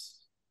that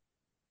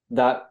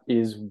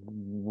is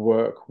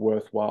work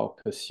worthwhile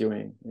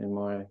pursuing,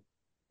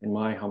 in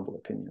my humble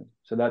opinion.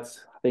 So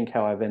that's, I think,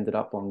 how I've ended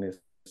up on this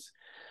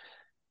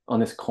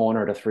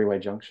corner at a three-way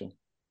junction.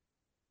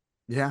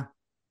 Yeah,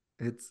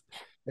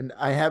 and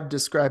I have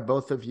described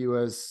both of you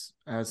as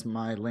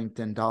my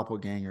LinkedIn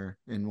doppelganger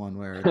in one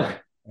way or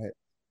another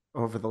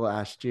over the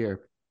last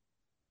year.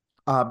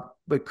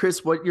 But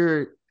Chris, what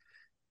you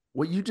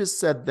just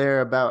said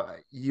there about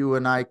you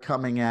and I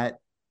coming at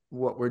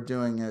what we're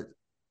doing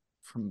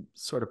from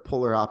sort of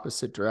polar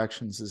opposite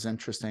directions is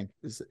interesting.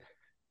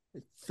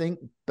 Think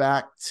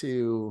back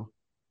to,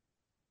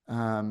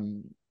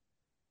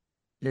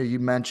 you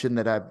mentioned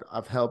that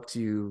I've helped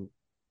you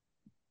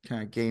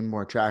kind of gain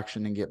more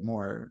traction and get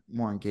more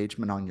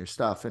engagement on your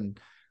stuff, and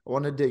I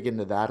want to dig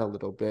into that a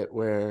little bit.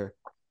 Where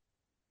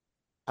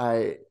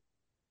it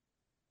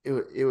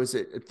was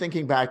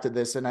thinking back to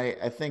this, and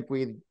I think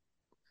we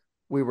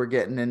were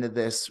getting into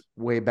this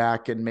way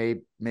back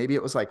in maybe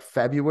it was like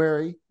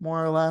February,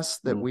 more or less,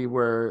 that we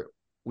were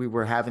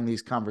having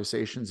these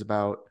conversations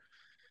about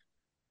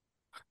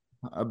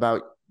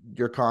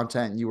your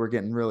content, and you were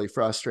getting really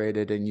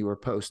frustrated and you were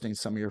posting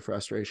some of your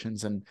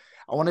frustrations. And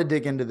I want to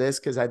dig into this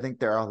because I think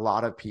there are a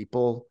lot of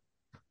people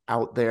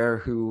out there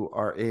who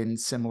are in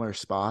similar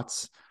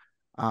spots,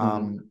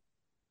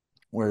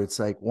 where it's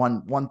like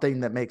one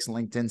thing that makes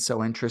LinkedIn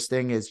so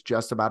interesting is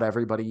just about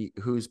everybody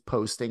who's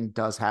posting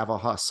does have a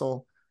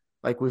hustle.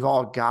 Like, we've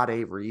all got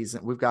a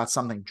reason, we've got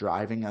something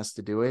driving us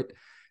to do it.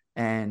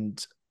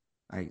 And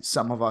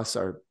some of us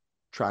are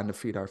trying to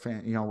feed our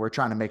family, we're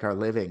trying to make our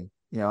living,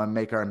 and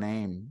make our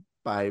name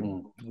by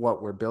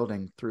what we're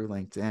building through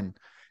LinkedIn.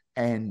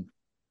 And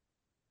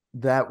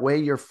that way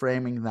you're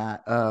framing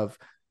that of,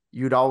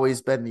 you'd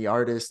always been the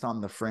artist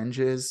on the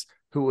fringes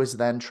who was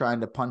then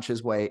trying to punch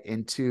his way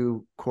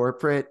into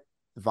corporate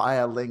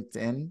via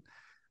LinkedIn.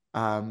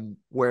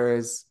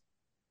 Whereas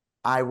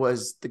I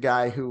was the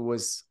guy who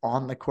was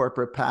on the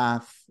corporate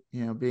path,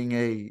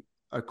 being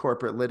a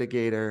corporate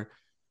litigator,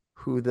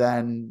 who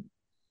then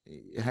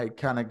had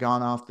kind of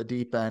gone off the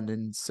deep end.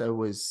 And so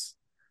was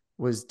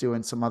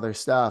doing some other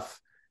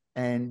stuff.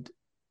 And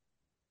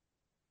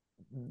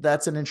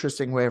that's an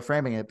interesting way of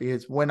framing it,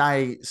 because when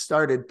I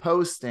started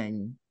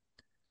posting,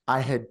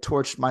 I had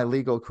torched my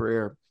legal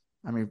career.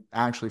 I mean,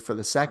 actually for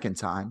the second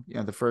time.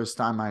 The first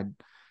time I'd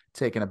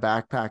taken a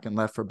backpack and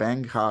left for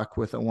Bangkok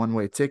with a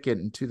one-way ticket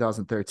in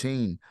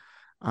 2013,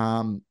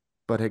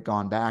 but had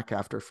gone back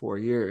after 4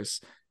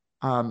 years.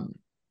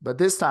 But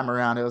this time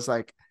around, it was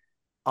like,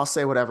 I'll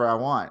say whatever I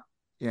want.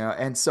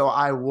 And so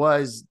I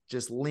was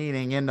just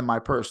leaning into my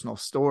personal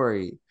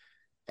story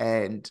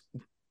and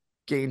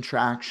gain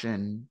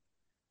traction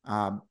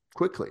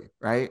quickly,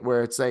 right?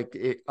 Where it's like,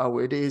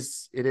 it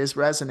is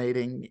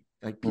resonating.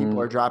 Like, people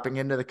are dropping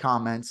into the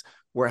comments.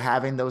 We're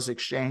having those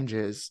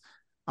exchanges,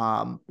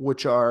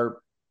 which are,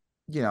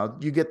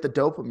 you get the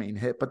dopamine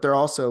hit, but they're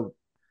also,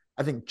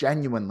 I think,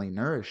 genuinely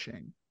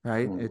nourishing,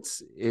 right?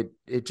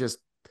 It just,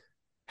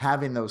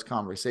 having those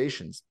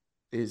conversations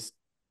is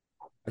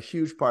a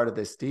huge part of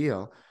this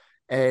deal.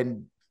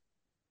 And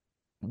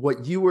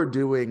what you were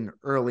doing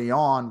early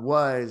on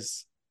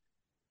was,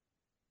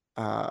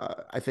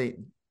 I think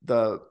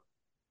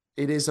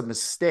it is a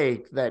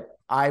mistake that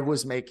I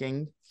was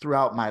making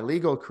throughout my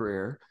legal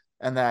career,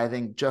 and that I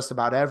think just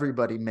about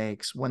everybody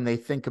makes when they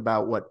think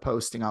about what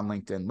posting on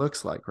LinkedIn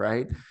looks like,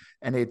 right?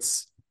 And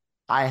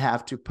I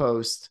have to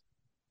post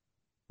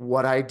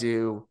what I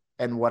do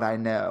and what I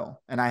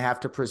know, and I have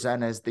to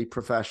present as the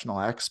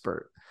professional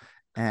expert.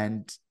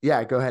 And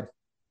yeah, go ahead.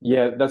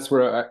 Yeah, that's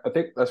where I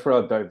think that's where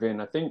I'll dive in.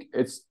 I think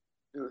it's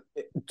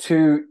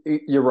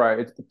you're right.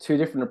 It's two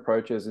different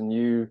approaches,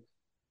 and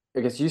I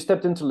guess you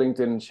stepped into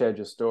LinkedIn and shared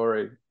your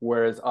story,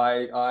 whereas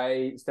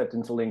I stepped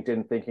into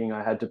LinkedIn thinking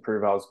I had to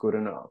prove I was good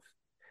enough.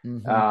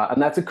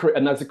 And that's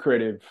a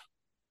creative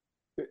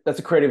That's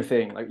a creative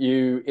thing. Like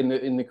you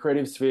in the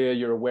creative sphere,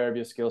 you're aware of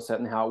your skill set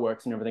and how it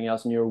works and everything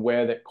else, and you're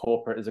aware that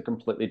corporate is a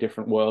completely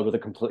different world with a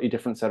completely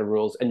different set of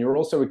rules, and you're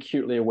also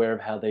acutely aware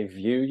of how they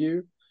view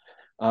you.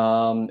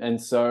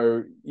 And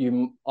so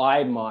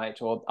I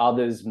might, or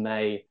others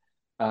may,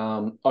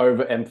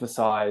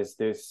 overemphasize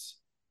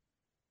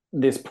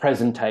this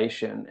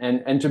presentation.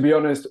 And to be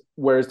honest,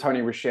 whereas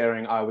Tony was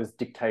sharing, I was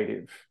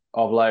dictative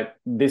of like,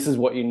 this is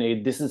what you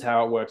need, this is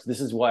how it works, this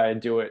is why I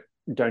do it.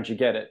 Don't you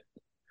get it?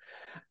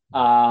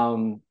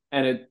 And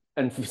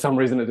for some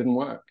reason it didn't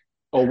work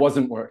or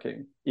wasn't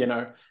working, you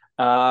know.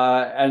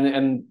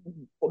 And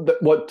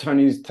what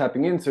Tony's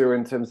tapping into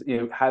in terms of, you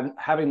know,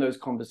 having those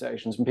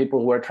conversations and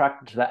people who are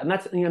attracted to that, and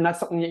that's, you know, that's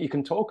something that you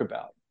can talk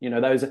about. You know,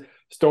 those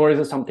stories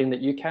are something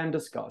that you can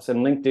discuss,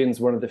 and LinkedIn's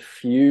one of the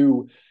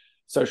few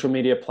social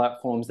media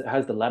platforms that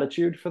has the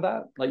latitude for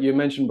that. Like you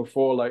mentioned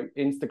before, like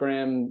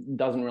Instagram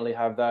doesn't really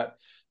have that.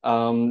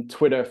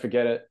 Twitter,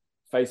 forget it.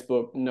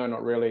 Facebook, no,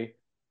 not really.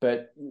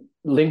 But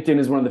LinkedIn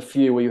is one of the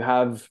few where you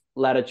have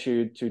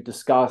latitude to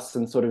discuss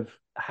and sort of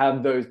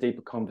have those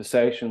deeper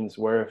conversations.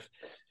 Where if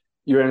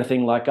you're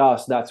anything like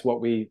us, that's what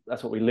we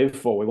live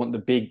for. We want the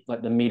big,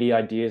 like the meaty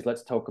ideas.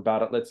 Let's talk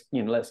about it. Let's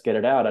get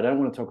it out. I don't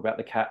want to talk about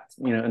the cat,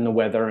 you know, and the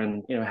weather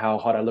and, you know, how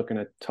hot I look in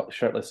a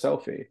shirtless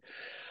selfie.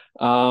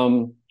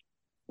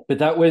 But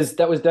that was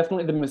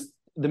definitely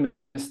the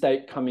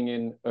mistake coming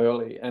in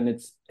early, and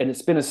it's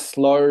been a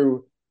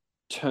slow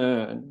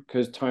turn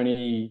because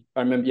Tony,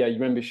 I remember, yeah, you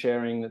remember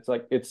sharing. It's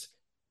like it's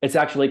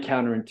actually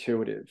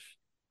counterintuitive.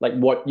 Like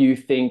what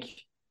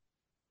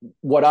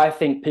I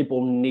think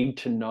people need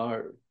to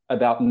know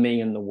about me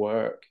and the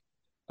work.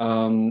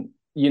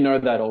 You know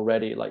that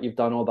already. Like you've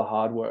done all the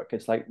hard work.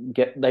 It's like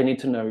they need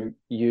to know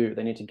you.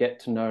 They need to get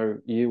to know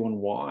you and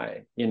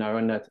why. You know,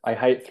 and I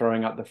hate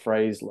throwing out the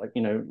phrase like,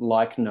 you know,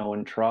 like, know,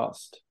 and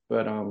trust,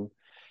 but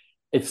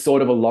it's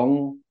sort of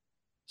along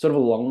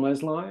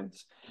those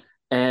lines.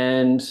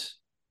 And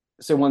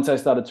so once I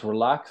started to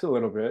relax a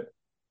little bit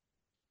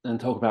and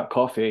talk about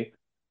coffee,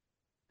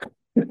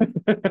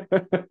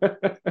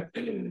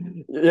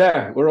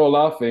 yeah, we're all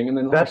laughing. And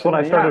then That's when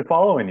I started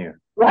following you.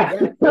 Right.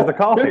 Because the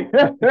coffee.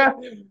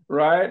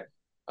 Right.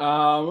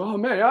 Oh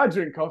man, yeah, I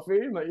drink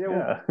coffee. I'm like, yeah,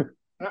 Yeah.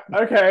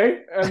 well,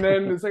 okay. And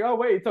then it's like, oh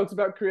wait, he talks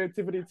about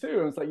creativity too.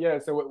 And it's like, yeah,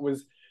 so if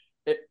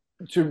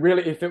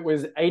it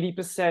was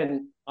 80%,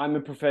 I'm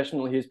a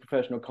professional, here's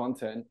professional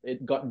content,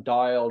 it got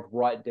dialed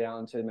right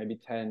down to maybe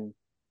 15%.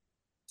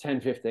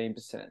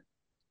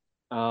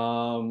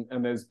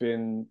 And there's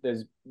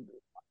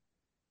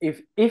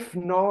if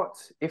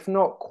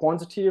not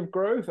quantity of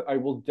growth, I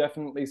will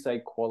definitely say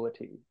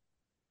quality.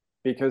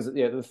 Because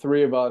yeah, the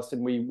three of us,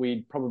 and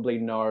we probably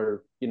know,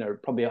 you know,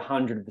 probably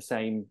 100 of the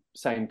same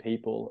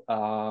people.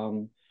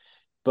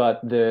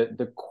 But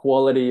the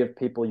quality of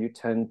people you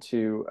tend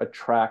to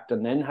attract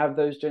and then have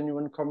those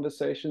genuine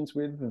conversations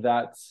with,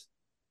 that's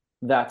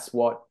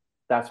what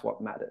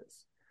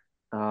matters.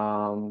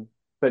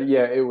 But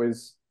yeah, it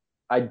was,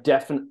 I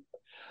definitely,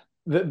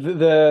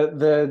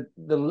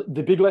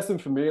 the big lesson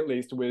for me at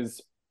least was,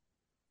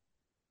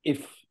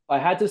 if I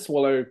had to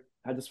swallow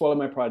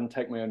my pride and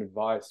take my own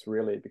advice,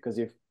 really, because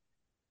if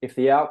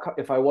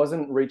I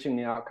wasn't reaching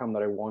the outcome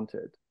that I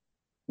wanted,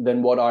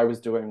 then what I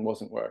was doing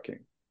wasn't working.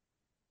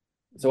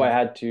 So I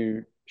had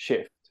to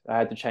shift. I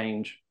had to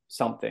change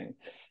something.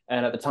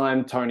 And at the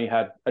time, Tony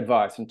had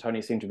advice, and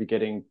Tony seemed to be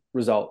getting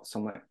results.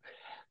 I'm like,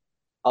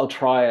 I'll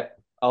try it.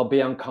 I'll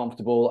be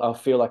uncomfortable. I'll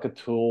feel like a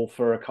tool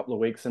for a couple of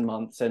weeks and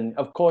months. And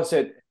of course,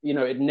 you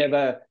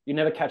never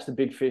catch the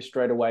big fish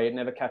straight away. It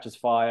never catches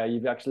fire.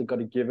 You've actually got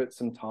to give it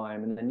some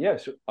time. And then,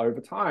 yes,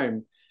 over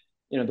time,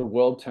 you know, the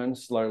world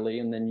turns slowly,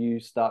 and then you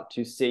start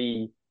to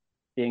see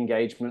the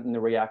engagement and the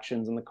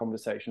reactions and the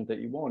conversations that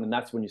you want. And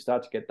that's when you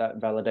start to get that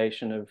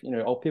validation of, you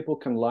know, oh, people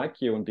can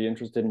like you and be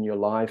interested in your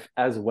life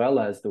as well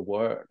as the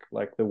work.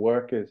 Like the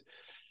work is,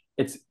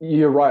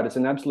 you're right, it's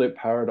an absolute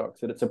paradox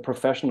that it's a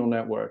professional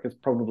network. It's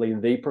probably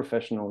the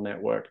professional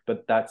network,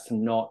 but that's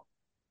not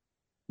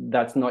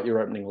your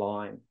opening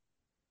line,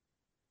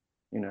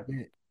 you know.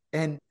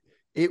 And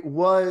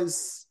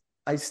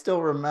I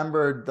still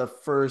remember the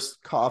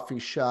first coffee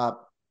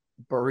shop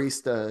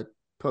barista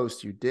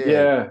post you did.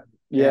 Yeah.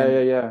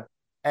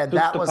 And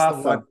that was the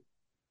one.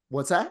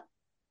 What's that?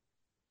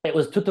 It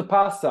was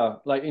Tutupasa,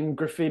 like in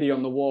graffiti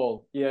on the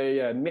wall. Yeah.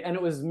 And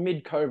it was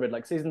mid-COVID,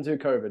 like season 2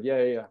 COVID.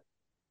 Yeah.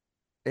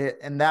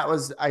 And that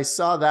was, I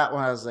saw that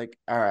one. I was like,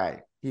 all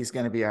right, he's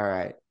going to be all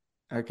right.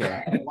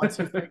 Okay. Once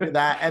you figure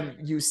that,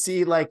 and you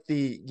see like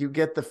you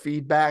get the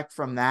feedback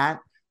from that,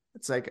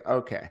 it's like,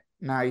 okay,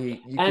 now you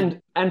and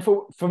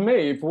for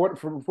me, for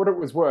what it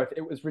was worth,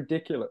 it was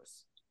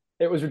ridiculous.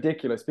 It was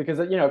ridiculous because,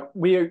 you know,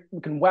 we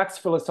can wax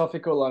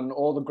philosophical on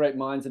all the great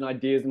minds and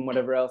ideas and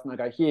whatever else. And I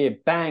go, here,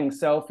 bang,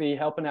 selfie,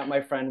 helping out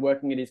my friend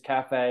working at his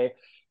cafe,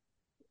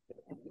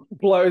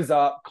 blows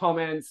up,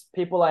 comments,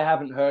 people I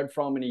haven't heard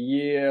from in a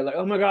year, like,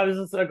 oh my God, this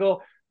is so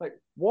cool. Like,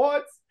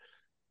 what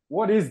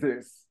is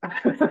this?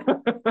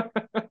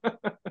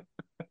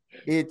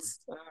 It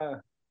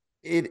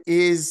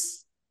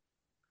is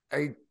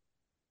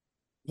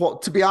Well,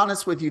 to be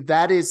honest with you,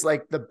 that is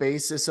like the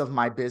basis of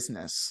my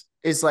business,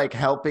 is like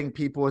helping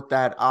people with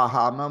that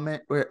aha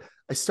moment where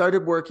I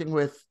started working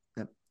with,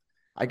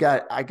 I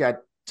got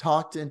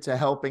talked into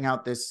helping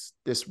out this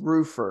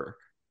roofer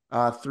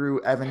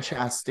through Evan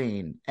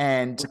Chastain.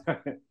 And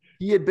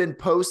he had been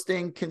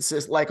posting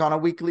like on a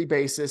weekly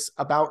basis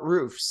about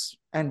roofs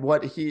and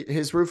what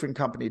his roofing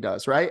company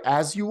does, right?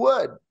 As you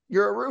would,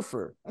 you're a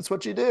roofer. That's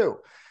what you do.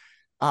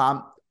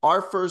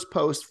 Our first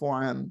post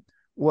for him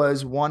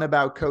was one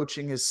about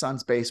coaching his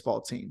son's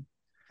baseball team.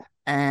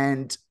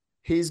 And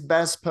his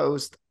best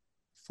post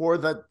for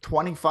the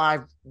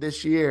 25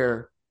 this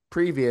year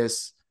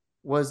previous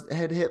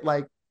had hit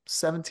like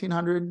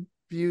 1,700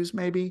 views,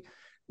 maybe.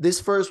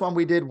 This first one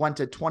we did went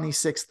to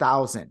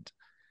 26,000.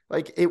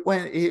 Like it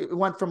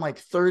went from like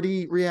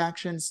 30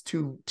 reactions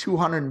to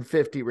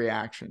 250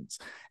 reactions.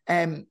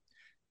 And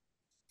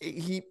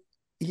it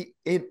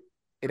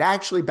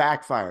actually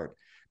backfired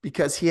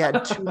because he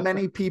had too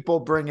many people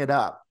bring it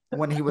up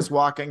when he was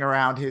walking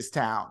around his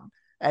town.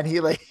 And he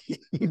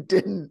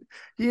didn't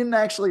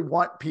actually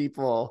want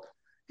people,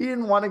 he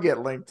didn't want to get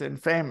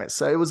LinkedIn famous.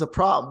 So it was a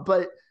problem.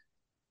 But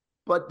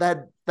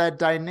that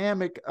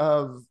dynamic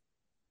of,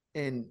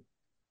 in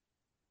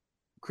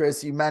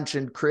Chris, you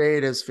mentioned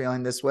creatives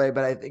feeling this way,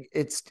 but I think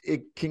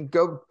it can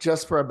go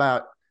just for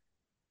about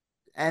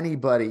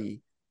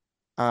anybody.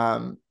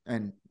 And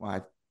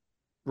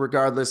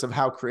regardless of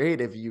how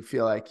creative you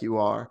feel like you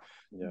are,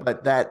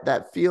 but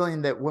that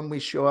feeling that when we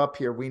show up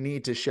here, we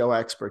need to show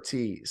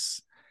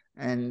expertise.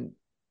 And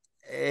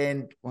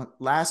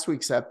last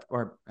week's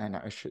episode,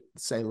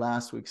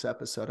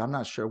 I'm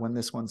not sure when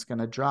this one's going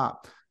to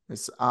drop. When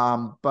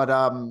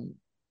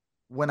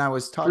I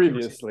was talking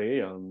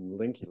previously on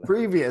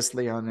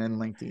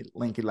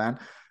Linky Land,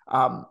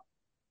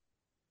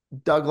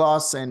 Doug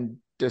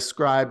Lawson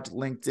described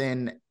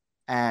LinkedIn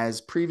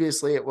as,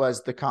 previously it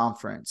was the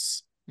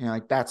conference.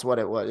 Like that's what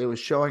it was. It was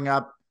showing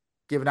up,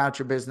 giving out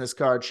your business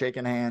card,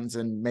 shaking hands,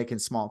 and making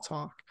small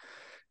talk.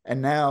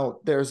 And now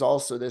there's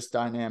also this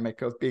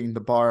dynamic of being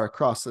the bar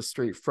across the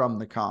street from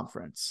the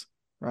conference,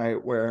 right?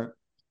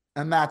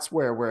 And that's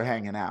where we're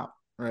hanging out,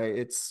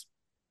 right?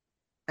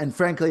 And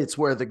frankly, it's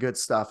where the good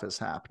stuff is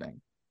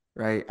happening,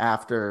 right?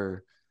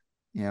 After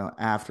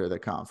the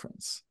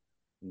conference.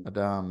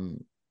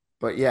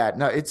 But yeah,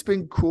 no, it's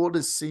been cool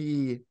to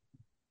see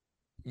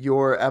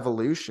your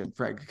evolution,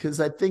 Frank, because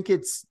I think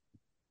it's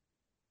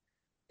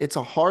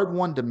a hard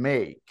one to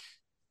make.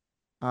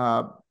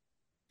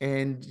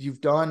 And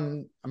you've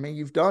done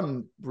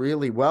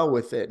really well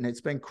with it. And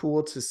it's been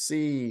cool to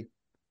see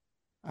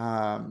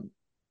how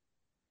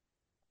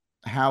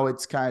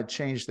it's kind of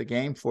changed the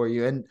game for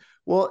you. And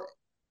well,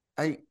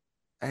 I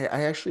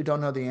actually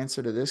don't know the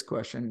answer to this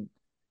question.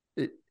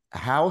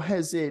 How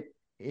has it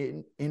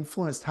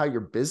influenced how your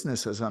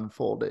business has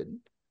unfolded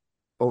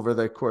over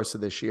the course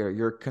of this year?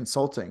 Your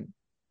consulting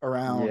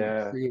around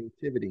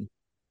creativity.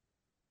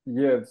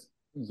 It's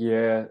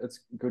a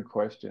good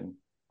question.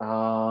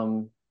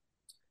 I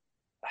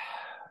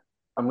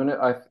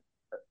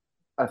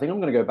think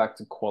I'm gonna go back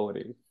to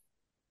quality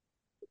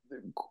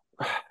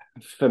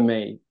for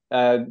me,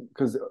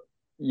 because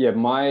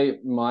my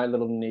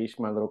little niche,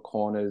 my little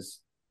corner is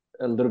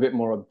a little bit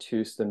more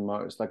obtuse than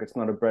most. Like, it's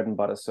not a bread and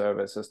butter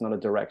service. It's not a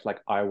direct, like,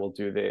 I will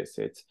do this.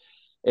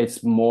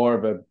 It's more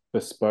of a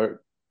bespoke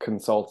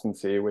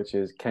consultancy, which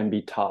can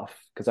be tough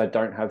because I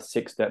don't have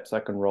 6 steps I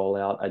can roll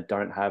out. I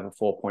don't have a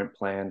 4-point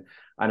plan.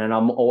 And then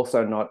I'm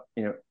also not,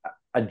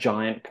 a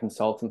giant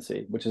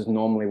consultancy, which is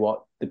normally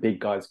what the big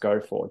guys go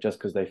for just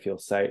because they feel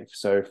safe.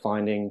 So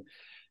finding,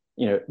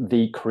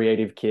 the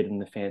creative kid in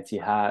the fancy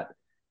hat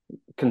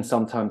can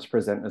sometimes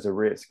present as a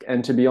risk.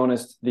 And to be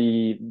honest,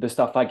 the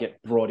stuff I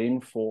get brought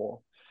in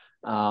for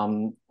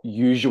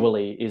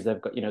usually is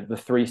they've got, the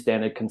 3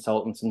 standard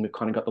consultants, and we've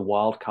kind of got the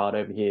wild card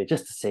over here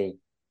just to see,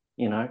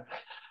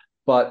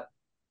 But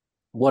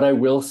what I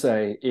will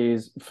say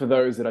is, for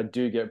those that I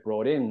do get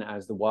brought in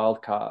as the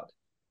wild card,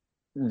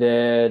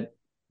 they're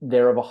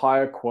of a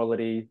higher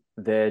quality.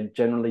 They're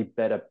generally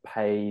better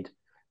paid.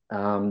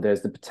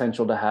 There's the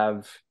potential to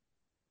have,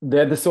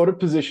 they're the sort of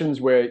positions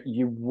where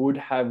you would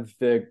have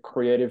the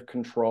creative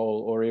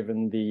control or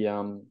even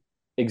the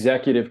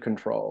executive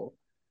control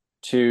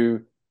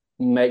to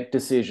make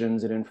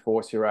decisions and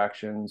enforce your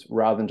actions,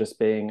 rather than just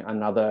being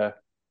another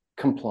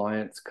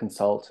compliance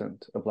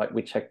consultant of like,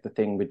 we checked the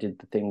thing, we did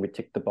the thing, we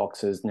ticked the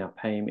boxes, now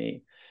pay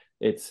me.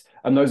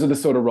 And those are the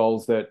sort of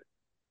roles that,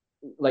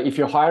 like, if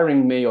you're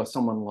hiring me or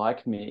someone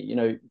like me,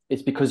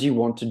 it's because you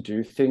want to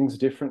do things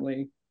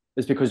differently.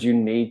 It's because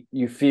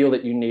you feel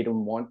that you need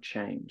and want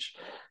change.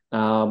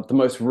 The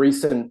most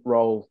recent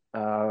role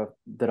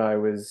that I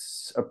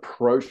was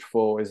approached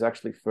for is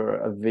actually for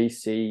a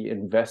VC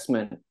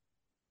investment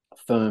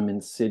firm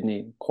in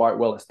Sydney, quite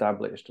well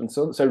established. And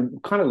so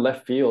kind of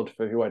left field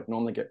for who I'd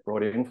normally get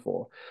brought in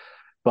for.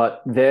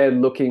 But they're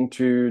looking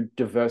to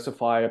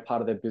diversify a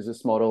part of their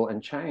business model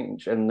and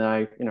change. And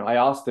I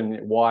asked them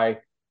why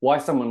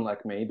someone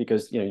like me,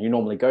 because you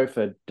normally go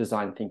for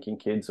design thinking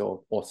kids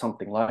or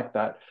something like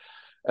that.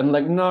 And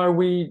like, no,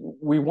 we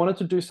wanted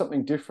to do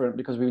something different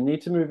because we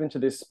need to move into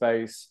this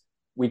space.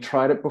 We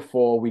tried it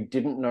before. We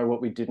didn't know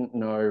what we didn't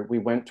know. We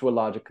went to a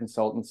larger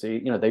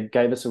consultancy. You know, they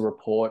gave us a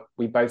report.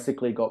 We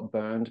basically got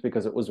burned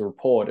because it was a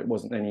report. It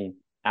wasn't any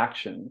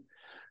action.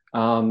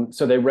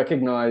 So they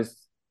recognized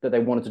that they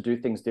wanted to do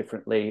things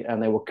differently,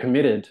 and they were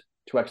committed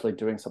to actually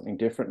doing something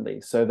differently.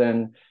 So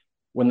then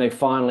when they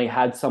finally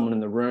had someone in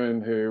the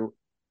room who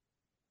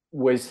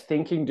was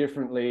thinking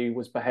differently,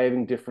 was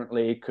behaving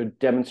differently, could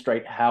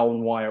demonstrate how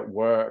and why it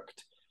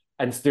worked,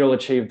 and still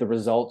achieve the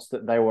results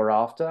that they were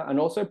after, and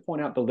also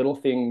point out the little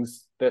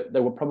things that they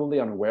were probably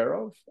unaware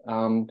of.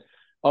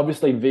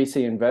 Obviously,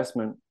 VC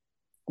investment,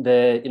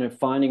 they're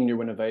finding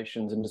new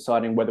innovations and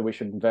deciding whether we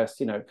should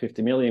invest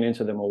 50 million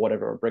into them or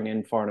whatever, or bring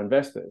in foreign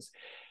investors.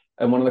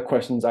 And one of the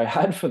questions I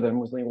had for them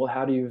was, well,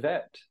 how do you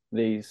vet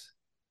these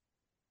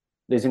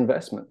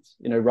investments?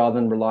 Rather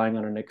than relying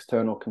on an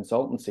external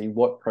consultancy,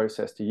 what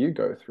process do you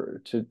go through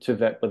to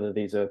vet whether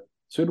these are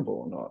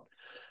suitable or not?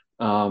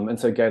 And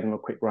so gave them a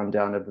quick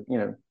rundown of,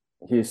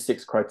 here's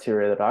 6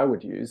 criteria that I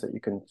would use that you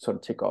can sort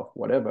of tick off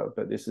whatever,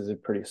 but this is a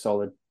pretty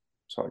solid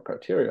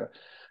criteria.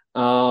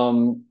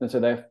 And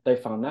so they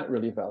found that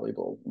really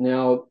valuable.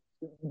 Now,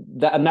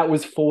 that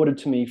was forwarded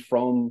to me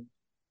from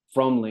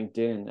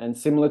LinkedIn, and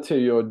similar to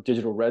your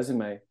digital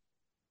resume,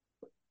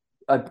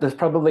 that's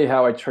probably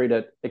how I treat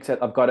it,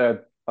 except I've got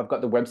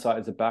the website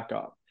as a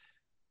backup.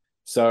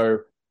 So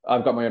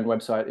I've got my own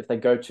website. If they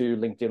go to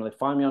LinkedIn, or they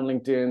find me on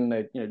LinkedIn,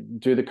 they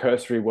do the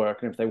cursory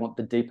work, and if they want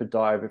the deeper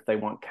dive, if they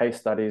want case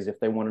studies, if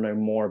they want to know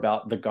more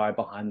about the guy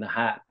behind the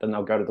hat, then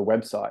they'll go to the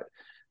website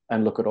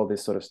and look at all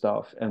this sort of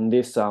stuff. And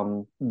this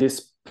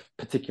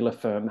particular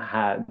firm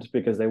had,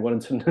 because they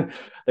wanted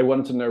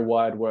to know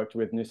why I'd worked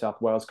with New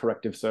South Wales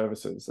Corrective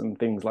Services and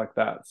things like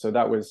that. So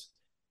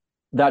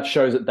that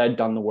shows that they'd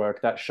done the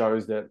work. That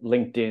shows that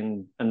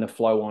LinkedIn and the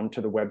flow on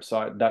to the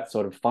website, that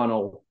sort of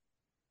funnel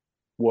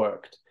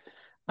worked.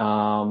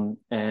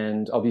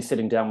 And I'll be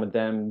sitting down with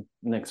them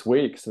next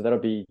week, so that'll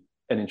be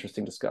an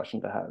interesting discussion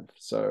to have.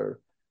 So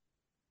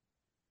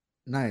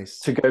nice.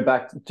 To go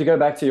back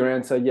to your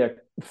answer, yeah,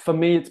 for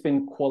me, it's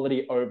been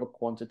quality over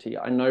quantity.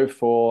 I know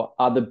for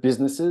other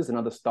businesses and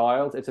other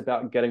styles, it's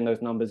about getting those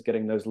numbers,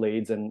 getting those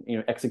leads, and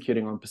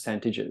executing on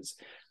percentages.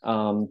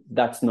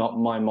 That's not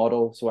my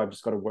model, so I've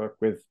just got to work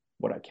with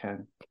what I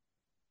can.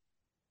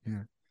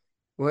 Yeah.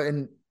 Well,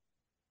 and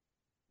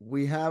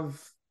we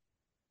have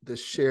the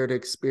shared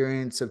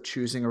experience of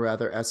choosing a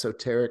rather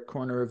esoteric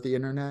corner of the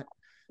internet.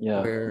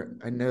 Yeah. Where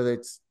I know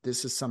that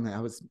this is something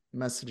I was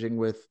messaging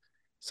with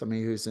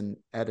somebody who's an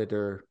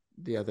editor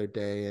the other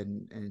day,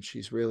 and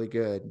she's really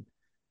good.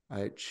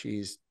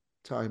 She's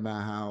talking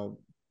about how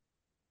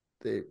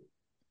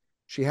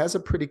she has a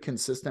pretty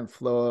consistent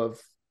flow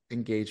of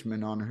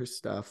engagement on her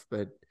stuff,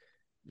 but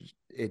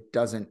it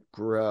doesn't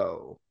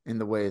grow in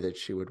the way that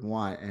she would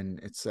want. And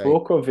it's like,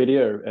 book or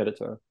video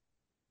editor?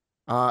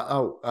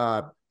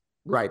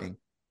 Writing.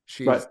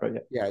 She's right,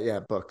 yeah,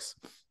 books.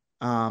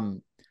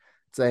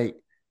 It's like,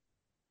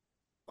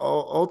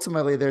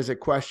 ultimately there's a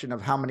question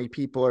of how many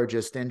people are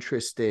just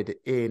interested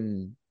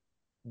in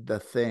the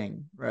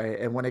thing, right?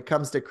 And when it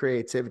comes to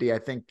creativity, I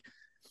think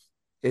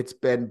it's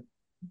been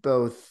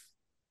both.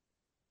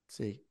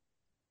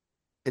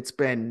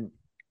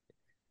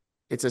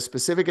 It's a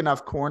specific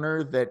enough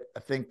corner that I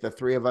think the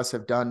three of us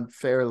have done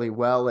fairly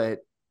well at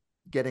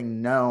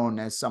getting known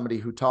as somebody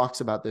who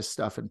talks about this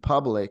stuff in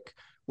public,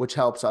 which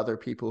helps other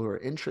people who are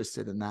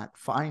interested in that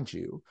find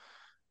you.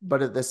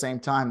 But at the same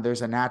time,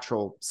 there's a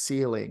natural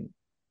ceiling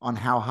on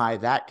how high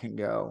that can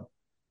go,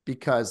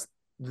 because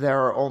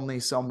there are only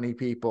so many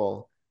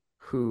people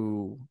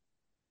who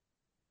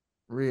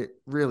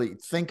really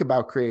think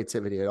about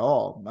creativity at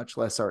all, much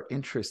less are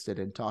interested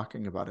in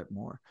talking about it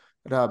more.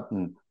 But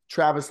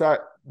Travis,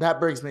 that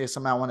brings me to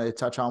something I wanted to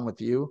touch on with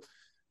you,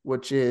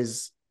 which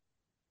is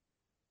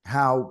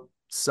how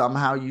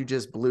somehow you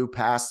just blew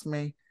past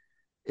me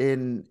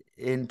in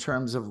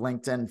terms of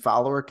LinkedIn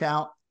follower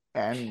count,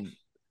 and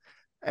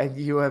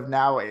you have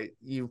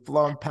you've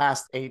flown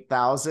past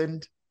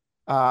 8,000.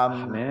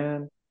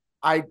 Man,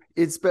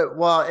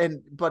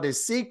 but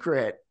his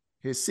secret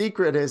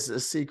is a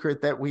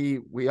secret that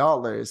we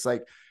all learn. It's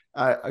like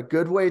a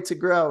good way to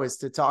grow is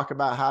to talk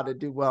about how to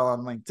do well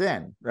on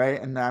LinkedIn, right?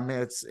 And I mean,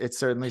 it's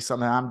certainly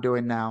something I'm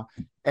doing now.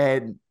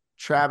 And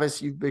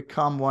Travis, you've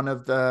become one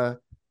of the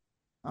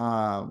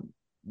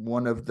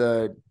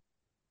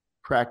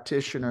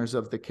practitioners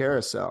of the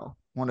carousel,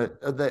 one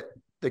of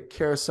the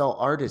carousel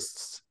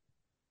artists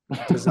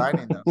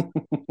designing them.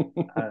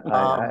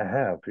 I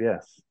have,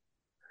 yes.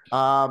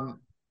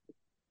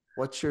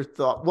 What's your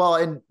thought? Well,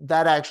 and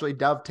that actually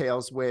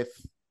dovetails with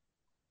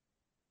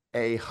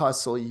a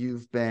hustle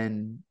you've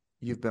been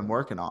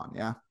working on.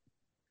 Yeah.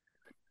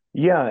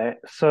 Yeah.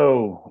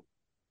 So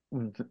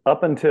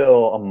up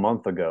until a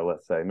month ago,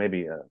 let's say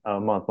maybe a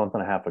month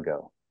and a half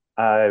ago,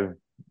 I've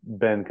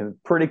been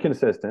pretty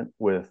consistent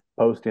with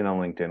posting on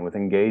LinkedIn, with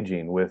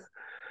engaging with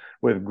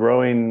with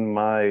growing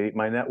my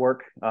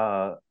network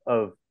of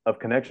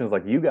connections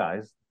like you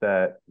guys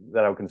that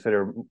I would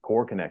consider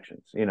core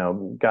connections. You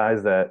know,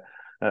 guys that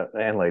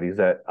and ladies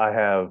that I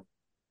have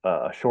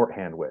a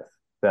shorthand with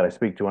that I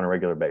speak to on a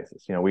regular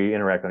basis. You know, we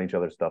interact on each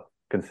other's stuff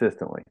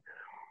consistently.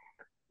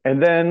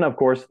 And then, of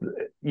course,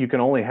 you can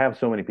only have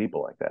so many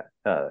people like that.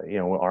 You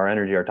know, our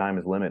energy, our time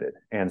is limited,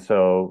 and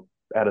so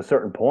at a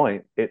certain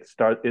point, it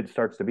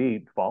starts to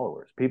be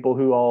followers, people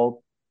who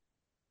I'll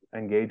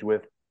engage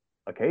with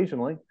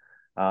occasionally.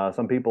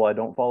 Some people I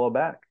don't follow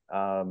back,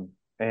 and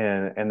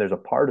there's a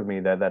part of me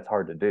that's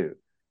hard to do.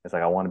 It's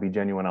like I want to be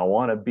genuine. I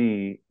want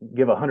to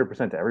give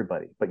 100% to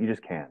everybody, but you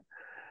just can't.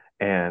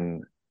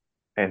 And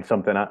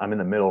something I'm in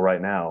the middle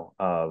right now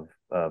of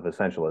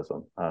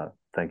essentialism.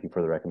 Thank you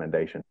for the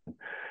recommendation.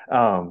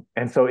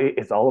 And so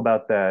it's all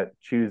about that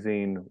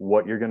choosing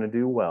what you're going to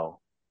do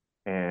well,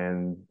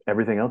 and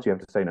everything else you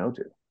have to say no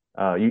to.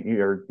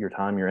 Your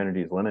time, your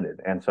energy is limited,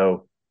 and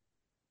so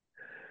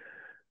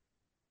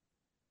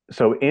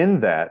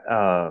in that,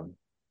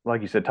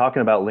 like you said,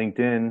 talking about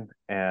LinkedIn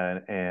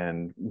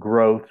and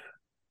growth,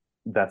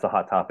 that's a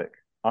hot topic.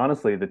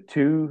 Honestly, the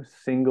two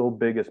single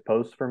biggest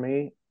posts for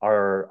me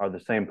are the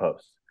same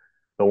posts.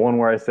 The one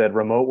where I said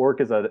remote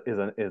work is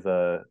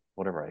a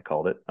whatever I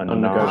called it, a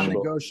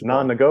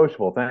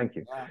non-negotiable. Thank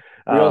you. Yeah.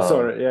 We all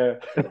saw it, yeah.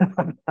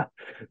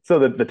 So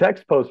the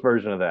text post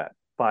version of that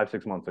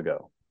 5-6 months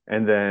ago,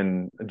 and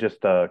then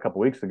just a couple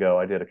weeks ago,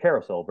 I did a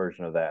carousel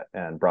version of that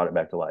and brought it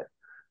back to life.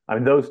 I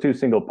mean, those two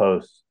single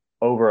posts,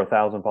 over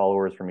 1,000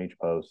 followers from each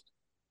post.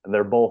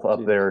 They're both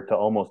up there to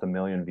almost 1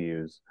 million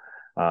views.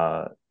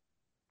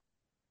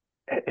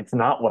 It's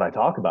not what I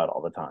talk about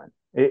all the time.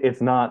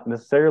 It's not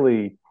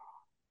necessarily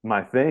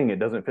my thing. It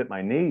doesn't fit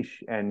my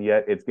niche, and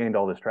yet it's gained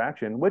all this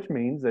traction, which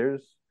means to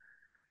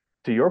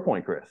your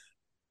point, Chris,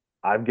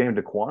 I've gained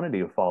a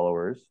quantity of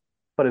followers,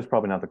 but it's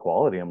probably not the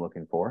quality I'm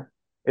looking for.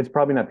 It's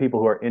probably not people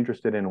who are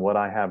interested in what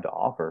I have to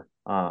offer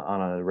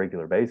on a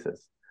regular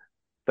basis.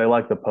 They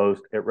like the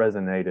post, it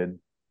resonated,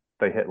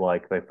 they hit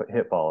like, they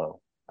hit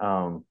follow.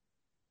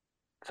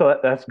 So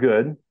that's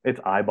good. It's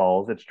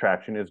eyeballs, it's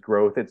traction, it's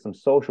growth, it's some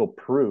social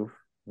proof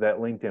that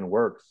LinkedIn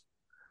works.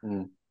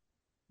 Mm.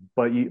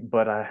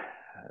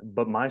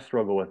 But my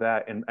struggle with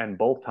that, and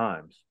both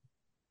times,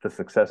 the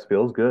success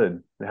feels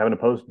good. Having a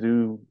post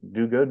do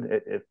good,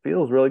 it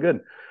feels really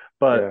good.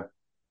 But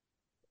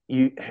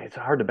it's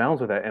hard to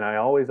balance with that. And I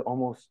always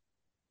almost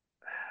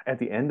at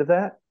the end of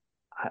that,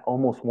 I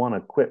almost want to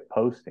quit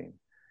posting.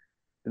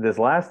 This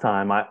last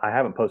time, I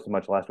haven't posted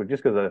much last week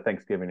just because of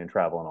Thanksgiving and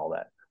travel and all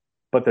that.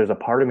 But there's a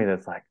part of me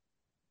that's like,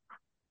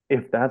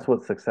 if that's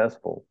what's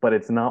successful, but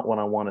it's not what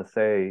I want to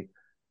say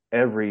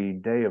every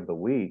day of the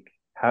week,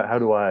 how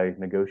do I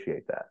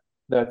negotiate that?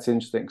 That's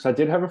interesting. Because I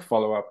did have a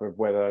follow-up of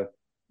whether,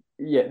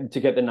 to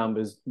get the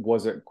numbers,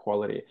 was it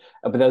quality?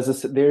 But there's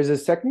a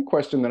second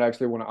question that I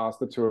actually want to ask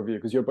the two of you,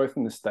 because you're both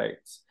in the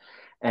States.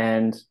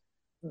 And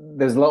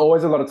there's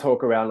always a lot of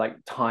talk around like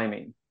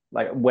timing,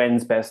 like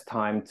when's best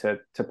time to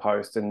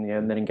post, and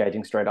then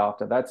engaging straight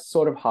after. That's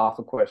sort of half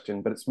a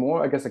question, but it's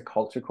more, I guess, a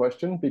culture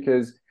question,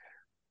 because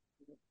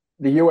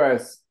the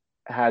US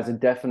has a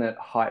definite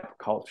hype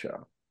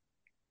culture.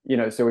 You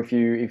know, so if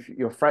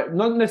your friend,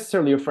 not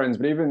necessarily your friends,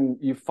 but even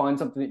you find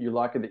something that you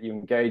like or that you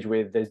engage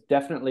with, there's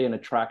definitely an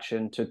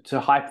attraction to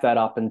hype that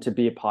up and to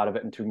be a part of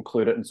it and to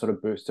include it and sort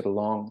of boost it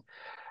along.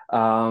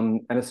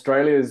 And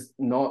Australia is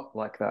not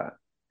like that.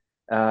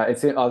 I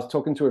was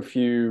talking to a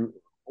few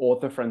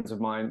author friends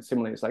of mine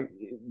similarly. It's like,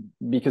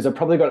 because I've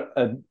probably got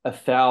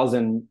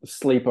 1,000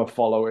 sleeper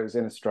followers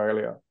in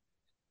Australia,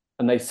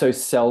 and they so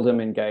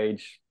seldom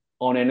engage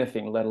on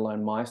anything, let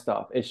alone my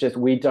stuff. It's just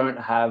we don't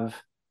have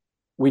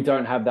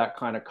that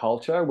kind of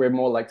culture. We're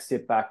more like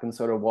sit back and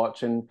sort of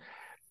watch. And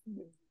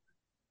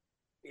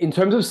in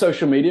terms of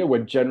social media,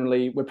 we're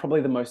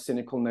probably the most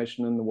cynical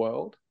nation in the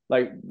world.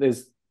 Like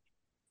there's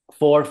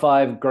 4 or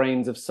 5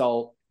 grains of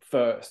salt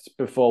first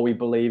before we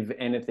believe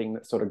anything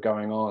that's sort of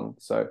going on.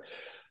 So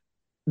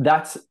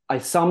I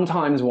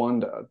sometimes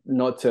wonder,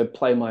 not to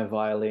play my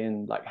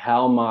violin, like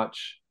how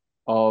much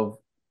of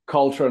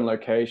culture and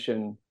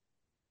location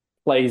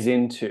plays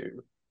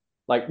into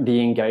like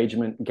the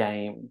engagement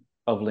game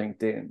of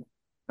LinkedIn.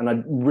 And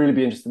I'd really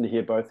be interested to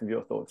hear both of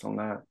your thoughts on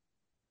that.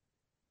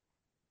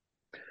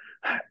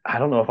 I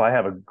don't know if I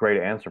have a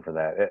great answer for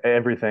that.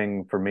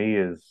 Everything for me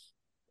is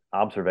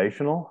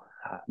observational.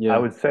 Yeah. I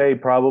would say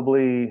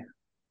probably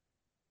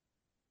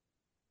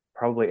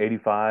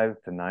 85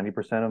 to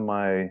 90% of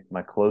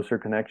my closer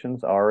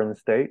connections are in the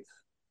States.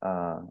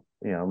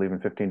 Leaving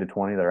 15 to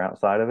 20 that are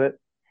outside of it.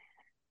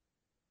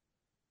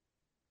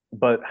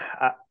 But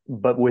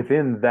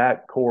within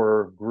that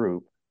core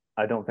group,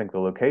 I don't think the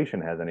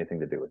location has anything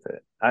to do with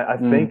it. I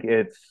think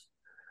it's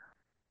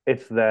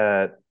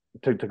that,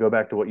 to go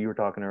back to what you were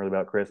talking earlier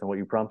about, Chris, and what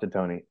you prompted,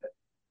 Tony,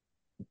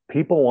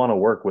 people want to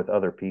work with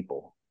other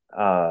people.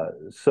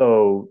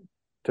 So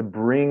to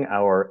bring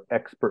our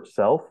expert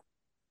self,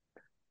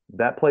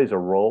 that plays a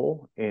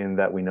role in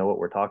that we know what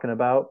we're talking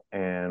about,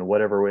 and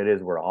whatever it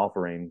is we're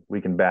offering,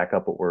 we can back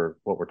up what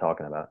we're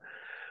talking about.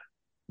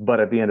 But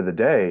at the end of the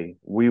day,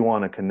 we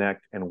want to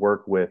connect and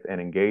work with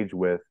and engage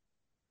with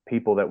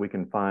people that we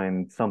can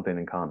find something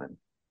in common.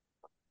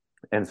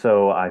 And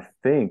so I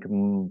think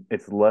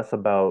it's less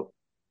about,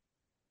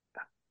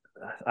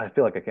 I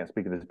feel like I can't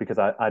speak to this because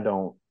I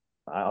don't,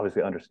 I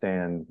obviously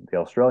understand the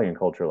Australian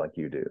culture like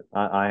you do.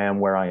 I am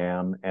where I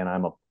am, and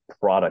I'm a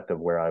product of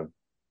where I've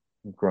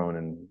grown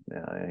and,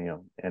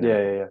 and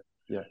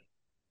Yeah.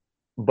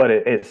 but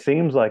it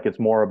seems like it's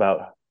more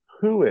about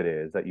who it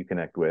is that you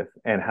connect with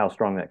and how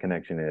strong that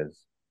connection is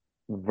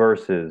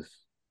versus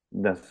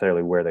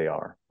necessarily where they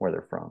are, where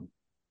they're from.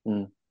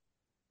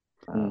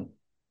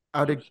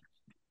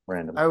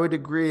 Random. I would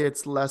agree.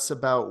 It's less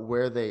about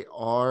where they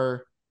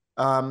are.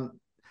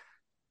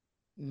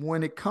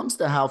 When it comes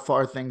to how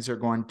far things are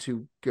going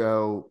to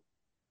go,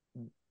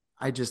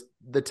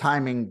 the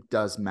timing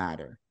does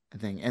matter, I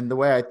think. And the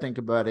way I think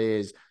about it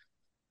is,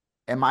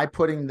 am I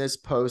putting this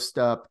post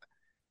up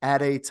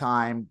at a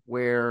time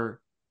where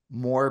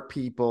more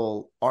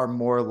people are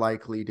more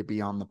likely to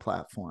be on the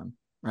platform,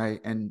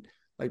 right? And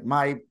like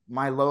my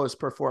lowest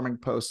performing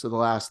post of the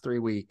last 3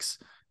 weeks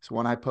is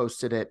when I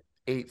posted at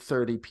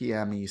 8:30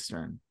 p.m.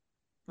 Eastern.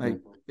 Like,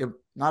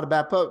 not a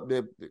bad post.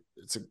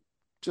 It's a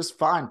just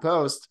fine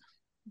post,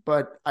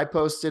 but I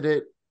posted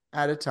it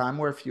at a time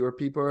where fewer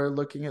people are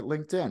looking at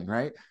LinkedIn,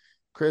 right?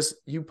 Chris,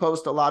 you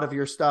post a lot of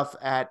your stuff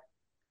at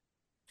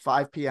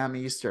 5 p.m.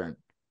 Eastern.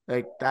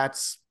 Like,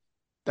 that's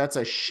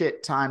a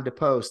shit time to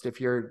post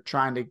if you're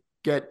trying to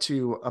get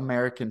to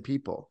American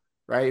people,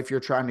 right? If you're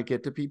trying to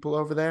get to people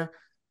over there,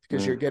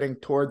 because you're getting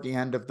toward the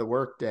end of the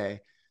workday.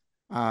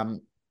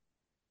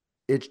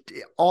 It's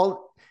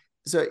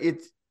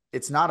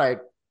not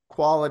a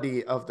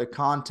quality of the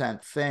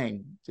content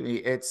thing to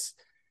me.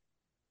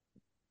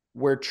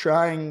 We're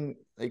trying,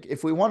 like,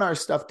 if we want our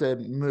stuff to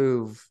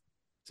move,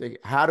 it's like,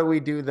 how do we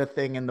do the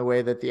thing in the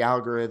way that the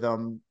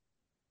algorithm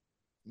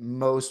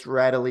most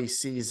readily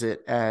sees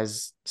it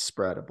as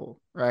spreadable,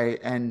 right?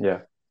 And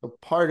a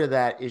part of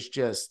that is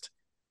just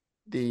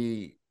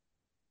the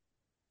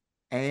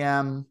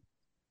AM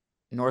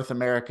North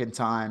American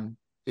time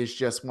is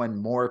just when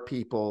more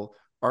people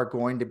are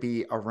going to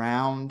be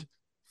around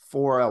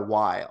for a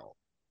while,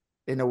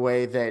 in a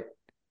way that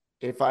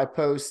if I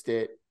post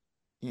it,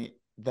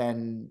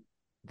 then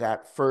there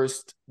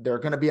are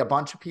going to be a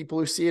bunch of people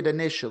who see it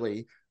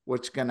initially,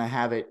 which is going to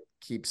have it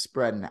keep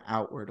spreading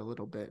outward a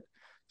little bit.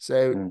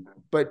 So,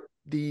 but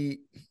the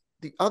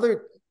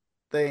other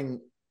thing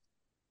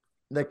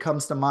that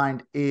comes to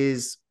mind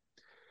is,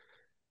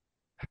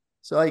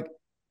 so like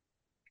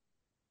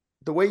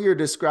the way you're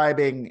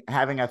describing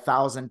having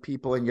 1,000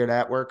 people in your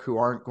network who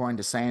aren't going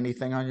to say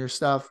anything on your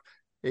stuff.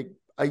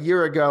 A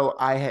year ago,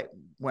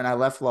 when I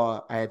left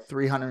law, I had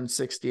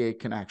 368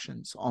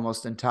 connections,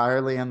 almost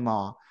entirely in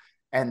law.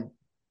 And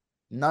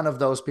none of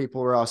those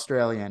people were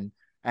Australian.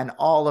 And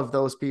all of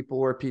those people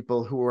were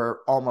people who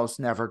were almost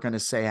never going to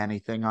say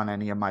anything on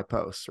any of my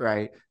posts,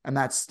 right? And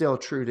that's still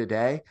true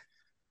today.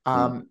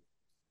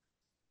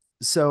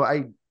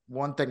 So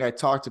one thing I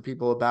talk to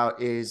people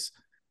about is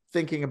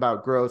thinking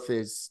about growth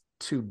is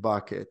 2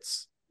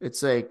 buckets.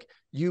 It's like,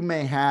 you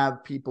may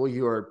have people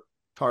you are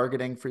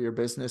targeting for your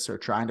business or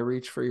trying to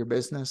reach for your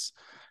business.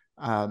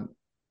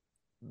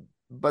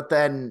 But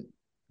then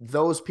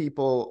those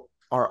people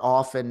are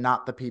often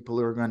not the people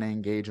who are going to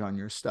engage on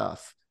your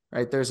stuff,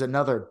 right? There's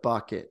another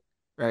bucket,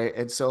 right?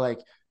 And so like,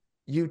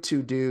 you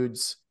 2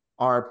 dudes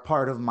are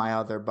part of my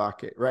other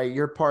bucket, right?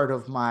 You're part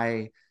of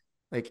my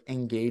like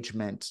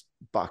engagement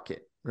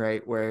bucket,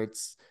 right? Where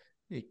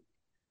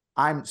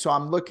I'm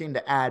looking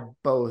to add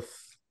both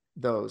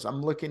those.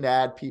 I'm looking to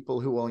add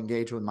people who will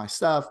engage with my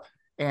stuff,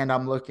 and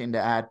I'm looking to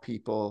add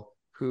people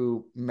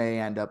who may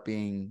end up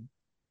being,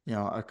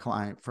 a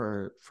client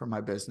for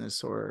my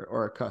business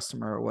or a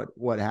customer or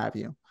what have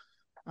you.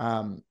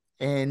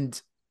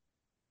 And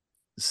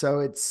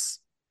so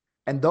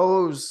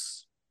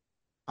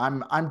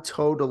I'm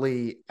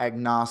totally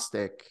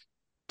agnostic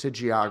to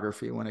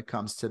geography when it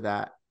comes to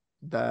that,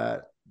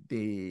 the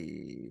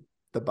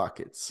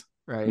buckets,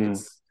 right?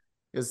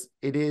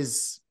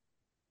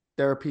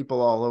 There are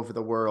people all over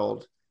the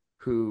world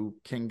who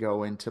can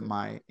go into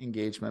my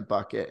engagement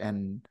bucket,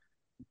 and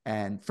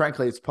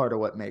frankly, it's part of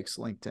what makes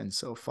LinkedIn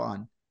so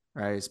fun,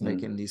 right? It's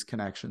making these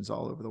connections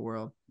all over the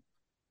world.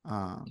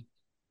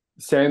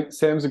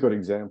 Sam's a good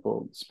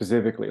example,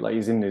 specifically. Like,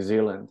 he's in New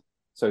Zealand,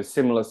 so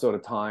similar sort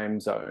of time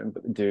zone,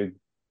 but the dude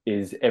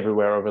is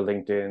everywhere over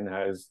LinkedIn,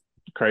 has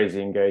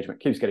crazy engagement,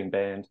 keeps getting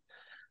banned.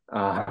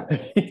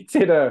 He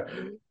did a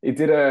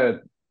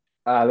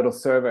little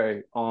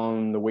survey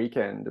on the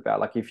weekend about,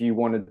 like, if you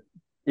wanted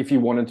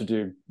to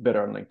do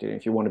better on LinkedIn,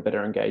 if you wanted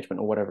better engagement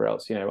or whatever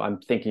else,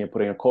 I'm thinking of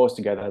putting a course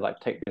together, like,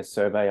 take this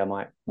survey, I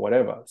might,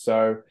 whatever.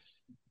 So,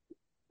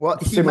 well,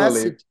 he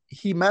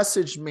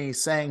messaged me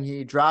saying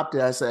he dropped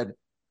it. I said,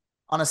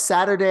 on a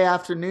Saturday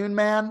afternoon,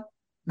 man.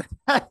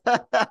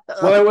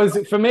 Well, it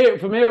was for me.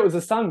 It was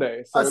a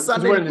Sunday. So a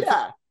Sunday,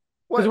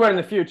 because we're in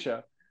the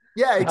future.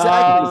 Yeah,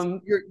 exactly.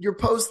 You're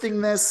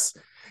posting this.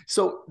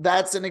 So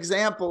that's an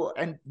example.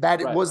 And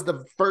that Right. was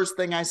the first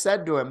thing I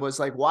said to him was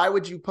like, why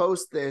would you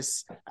post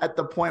this at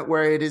the point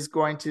where it is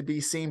going to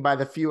be seen by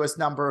the fewest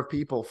number of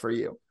people for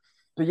you?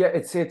 But yeah,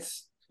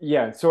 it's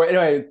yeah. So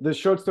anyway, the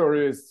short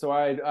story is, so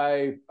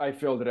I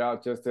filled it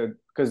out just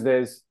because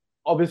there's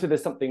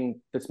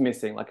something that's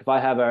missing. Like if I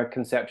have a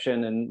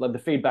conception and like the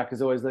feedback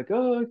is always like,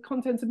 oh,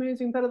 content's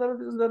amazing, da, da, da,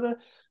 da, da,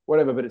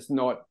 whatever, but it's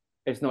not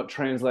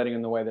translating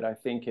in the way that I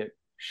think it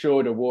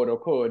should or would or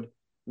could,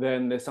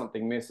 then there's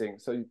something missing.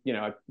 So,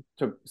 I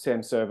took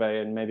Sam's survey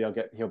and maybe he'll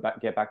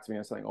get back to me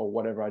or something or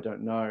whatever, I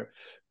don't know.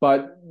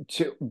 But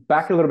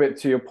back a little bit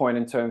to your point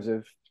in terms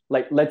of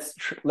like, let's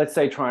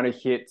say trying to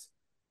hit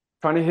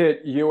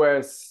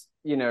US,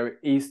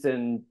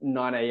 Eastern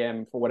 9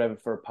 a.m. for whatever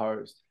for a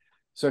post.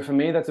 So for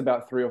me, that's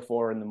about 3 or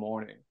 4 in the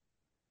morning,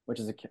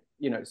 which is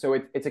so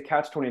it's a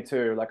catch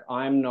 22. Like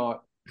I'm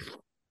not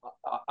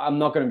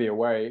going to be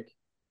awake.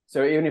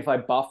 So even if I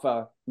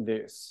buffer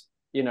this,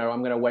 I'm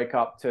going to wake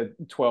up to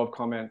 12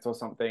 comments or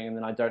something, and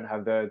then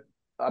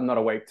I'm not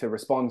awake to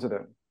respond to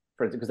them,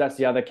 because that's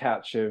the other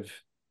catch of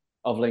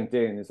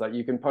LinkedIn is like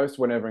you can post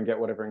whenever and get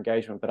whatever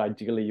engagement, but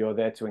ideally you're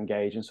there to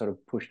engage and sort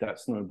of push that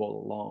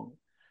snowball along.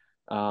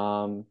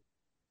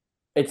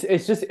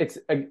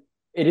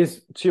 It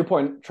is, to your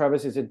point,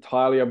 Travis, is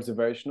entirely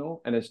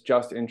observational and it's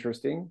just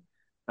interesting.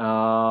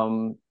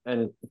 Trying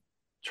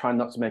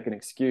not to make an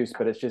excuse,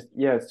 but it's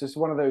just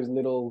one of those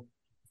little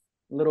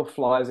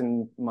flies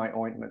in my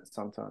ointment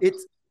sometimes.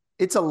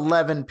 It's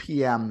 11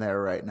 p.m.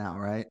 there right now,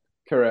 right?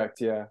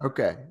 Correct. Yeah.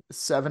 Okay.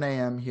 7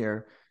 a.m.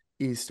 here,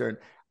 Eastern.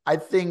 I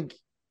think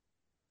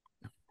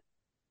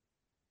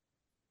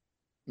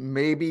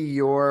maybe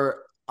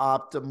your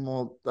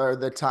optimal or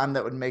the time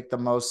that would make the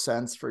most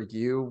sense for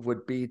you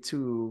would be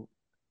to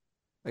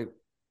like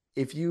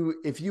if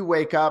you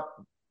wake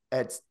up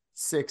at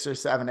 6 or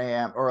 7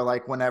 a.m. or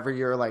like whenever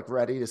you're like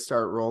ready to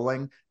start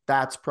rolling,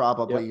 that's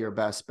probably your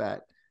best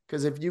bet.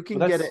 Because if you can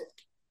get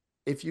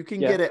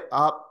it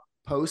up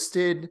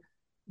posted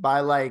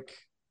by like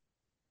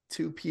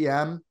 2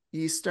 p.m.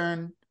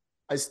 Eastern,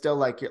 I still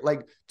like it.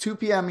 Like 2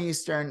 p.m.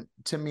 Eastern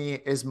to me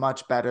is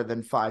much better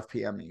than 5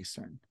 p.m.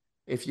 Eastern.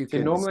 If you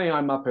can. Normally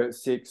I'm up at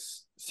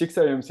 6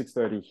 a.m.,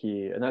 6:30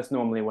 here, and that's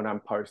normally when I'm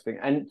posting,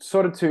 and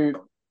sort of through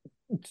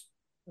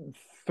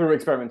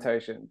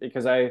experimentation,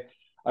 because I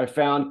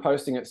found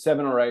posting at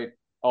 7 or 8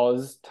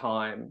 Oz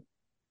time,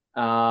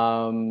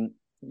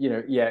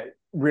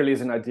 really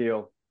isn't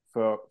ideal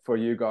for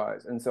you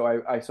guys. And so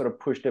I sort of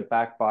pushed it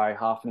back by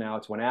half an hour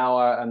to an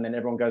hour, and then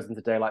everyone goes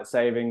into daylight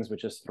savings,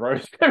 which just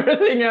throws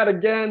everything out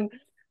again.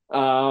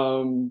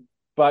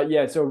 But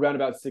yeah, so around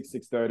about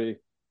 6:30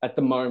 at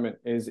the moment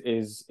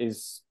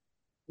is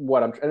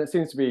what and it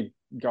seems to be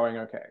going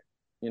okay,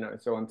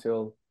 so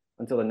until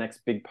the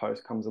next big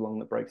post comes along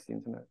that breaks the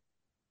internet.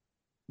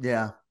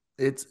 Yeah,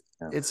 it's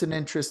an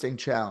interesting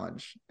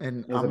challenge,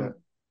 and isn't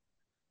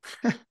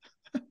it?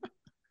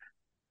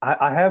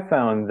 I have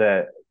found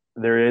that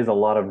there is a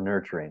lot of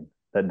nurturing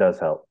that does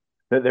help.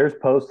 There's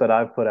posts that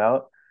I've put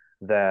out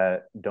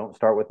that don't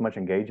start with much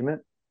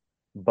engagement,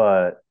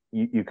 but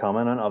you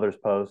comment on others'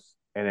 posts,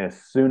 and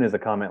as soon as a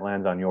comment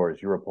lands on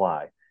yours, you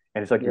reply,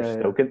 and it's like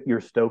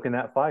you're stoking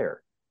that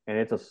fire, and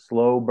it's a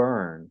slow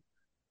burn,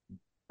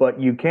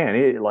 but you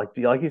can like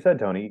you said,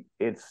 Tony.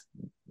 It's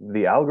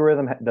the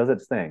algorithm does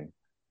its thing,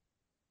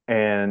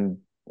 and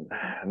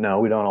no,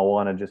 we don't all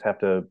want to just have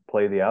to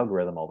play the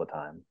algorithm all the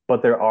time.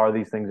 But there are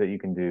these things that you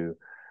can do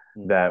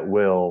that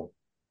will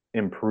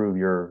improve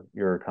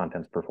your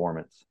content's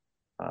performance.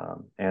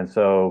 And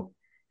so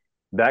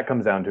that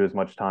comes down to as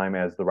much time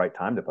as the right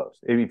time to post.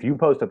 If you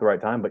post at the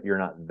right time, but you're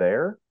not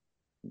there,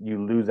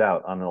 you lose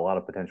out on a lot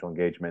of potential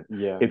engagement.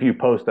 Yeah. If you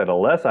post at a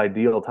less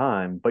ideal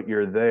time, but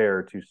you're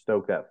there to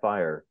stoke that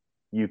fire,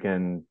 you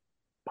can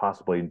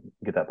possibly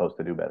get that post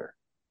to do better.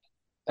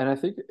 And I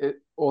think it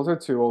also,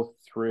 to all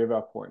three of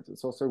our points,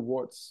 it's also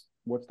what's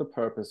the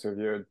purpose of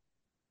your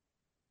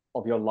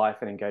life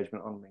and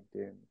engagement on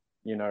LinkedIn.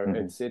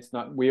 It's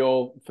not, we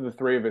all, for the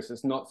three of us,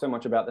 it's not so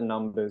much about the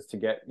numbers to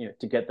get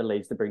the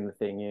leads to bring the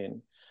thing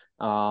in.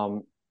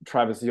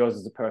 Travis, yours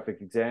is a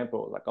perfect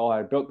example. Like,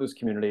 I built this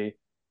community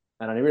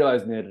and I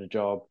realized I needed a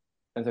job.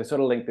 And so I sort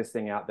of linked this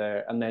thing out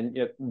there, and then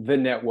the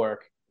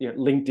network,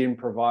 LinkedIn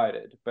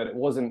provided, but it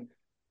wasn't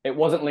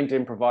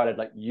LinkedIn provided.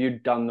 Like,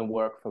 you'd done the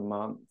work for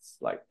months,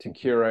 like to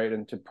curate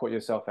and to put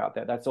yourself out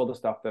there. That's all the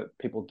stuff that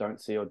people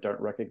don't see or don't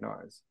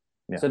recognize.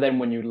 Yeah. So then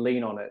when you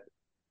lean on it,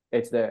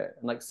 it's there.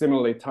 And like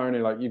similarly, Tony,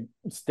 like you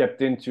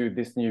stepped into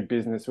this new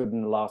business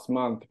within the last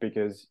month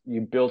because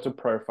you built a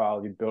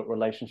profile, you built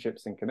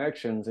relationships and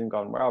connections, and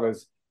gone, wow,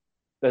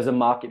 there's a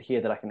market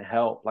here that I can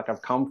help. Like,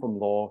 I've come from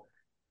law.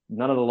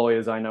 None of the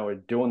lawyers I know are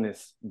doing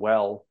this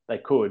well. They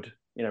could,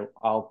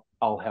 I'll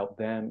help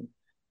them.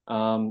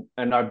 And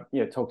I've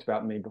talked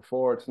about me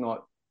before. It's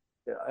not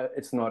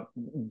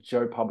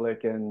Joe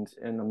Public, and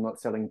I'm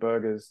not selling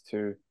burgers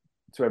to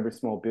every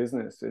small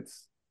business.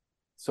 It's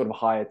sort of a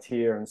higher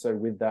tier, and so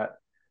with that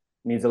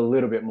needs a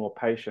little bit more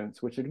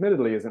patience, which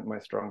admittedly isn't my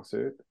strong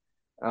suit.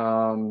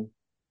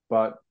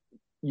 But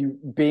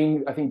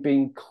I think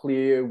being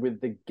clear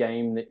with the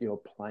game that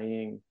you're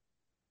playing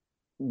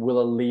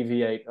will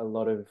alleviate a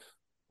lot of,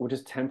 will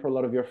just temper a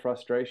lot of your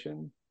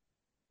frustration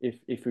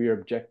if you're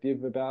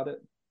objective about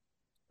it,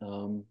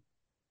 for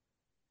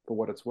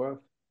what it's worth.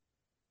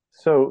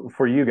 So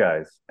for you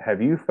guys,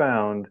 have you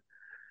found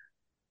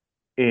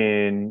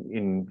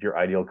in your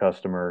ideal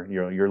customer,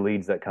 your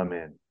leads that come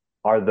in,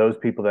 are those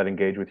people that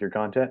engage with your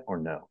content or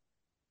no?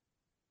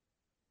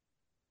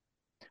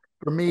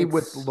 For me,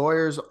 with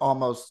lawyers,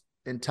 almost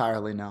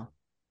entirely no.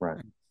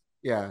 Right.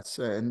 Yeah.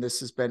 So, and this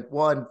has been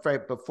one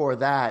right before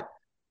that.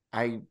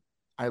 I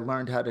I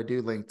learned how to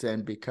do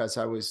LinkedIn because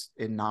I was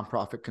in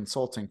nonprofit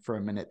consulting for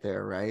a minute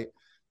there, right?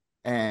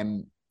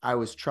 And I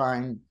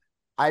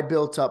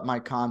built up my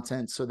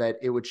content so that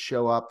it would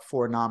show up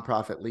for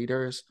nonprofit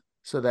leaders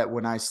so that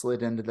when I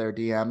slid into their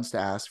DMs to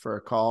ask for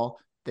a call,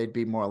 they'd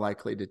be more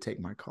likely to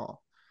take my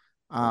call.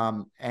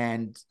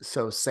 And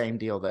so same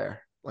deal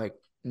there. Like,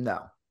 no,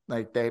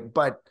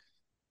 but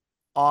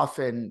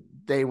often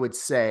they would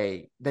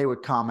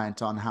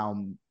comment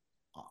on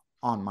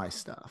my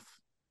stuff.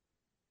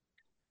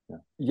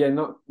 Yeah,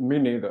 not me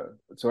neither.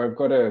 So I've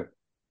got a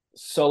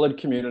solid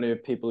community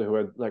of people who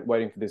are like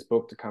waiting for this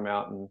book to come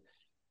out, and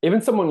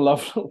even someone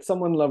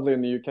lovely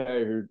in the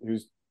UK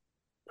who's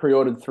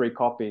pre-ordered 3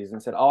 copies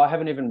and said, "Oh, I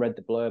haven't even read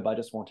the blurb. I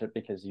just want it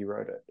because you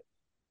wrote it."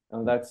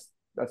 And that's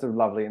a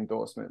lovely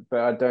endorsement.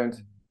 But I don't.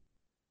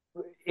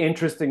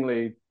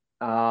 Interestingly,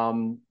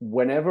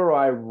 whenever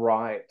I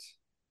write,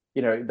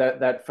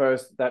 that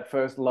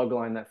first log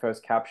line, that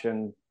first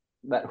caption,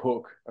 that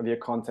hook of your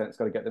content's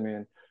got to get them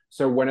in.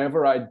 So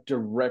whenever I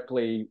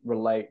directly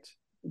relate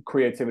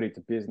creativity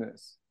to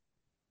business,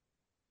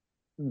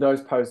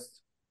 those posts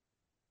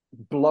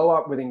blow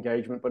up with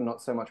engagement, but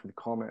not so much with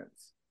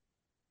comments.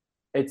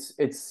 It's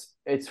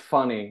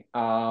funny.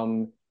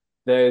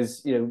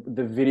 There's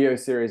the video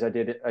series I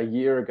did a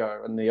year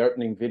ago, and the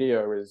opening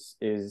video is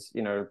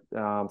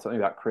something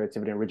about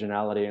creativity and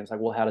originality, and it's like,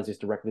 well, how does this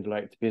directly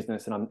relate to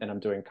business? And I'm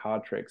doing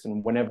card tricks,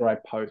 and whenever I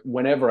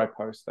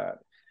post that,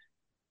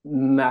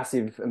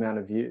 massive amount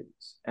of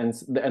views, and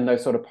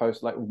those sort of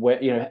posts like,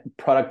 where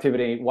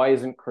productivity, why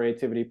isn't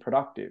creativity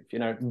productive,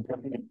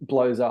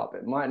 blows up.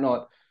 It might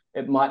not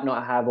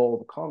have all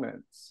the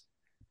comments,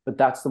 but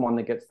that's the one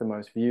that gets the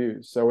most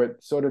views. So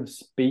it sort of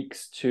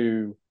speaks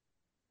to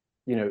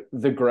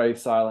the gray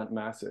silent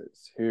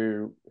masses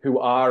who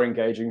are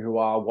engaging, who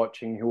are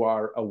watching, who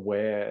are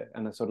aware,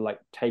 and are sort of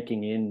like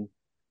taking in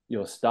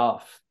your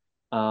stuff.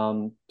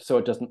 So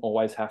it doesn't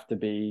always have to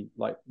be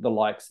like the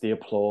likes, the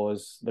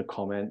applause, the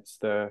comments,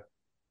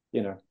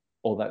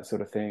 all that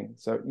sort of thing.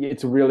 So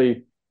it's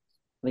really,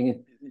 I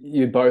think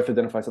you both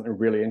identify something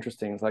really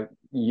interesting. It's like,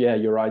 yeah,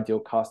 your ideal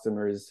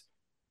customer is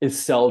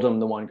seldom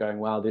the one going,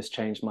 wow, this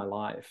changed my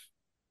life,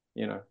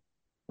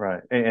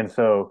 Right. And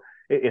so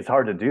it's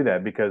hard to do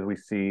that because we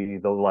see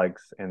the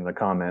likes and the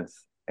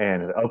comments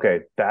and okay,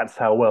 that's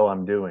how well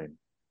I'm doing.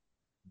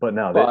 But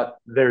no,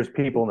 there's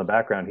people in the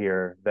background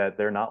here that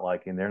they're not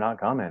liking, they're not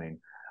commenting.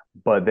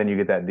 But then you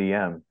get that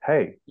DM,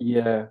 hey,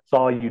 yeah,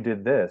 saw you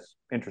did this,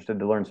 interested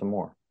to learn some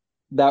more.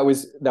 That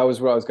was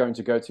where I was going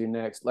to go to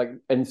next. Like,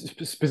 and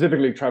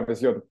specifically,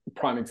 Travis, you're the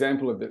prime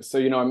example of this. So,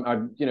 I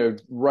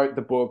wrote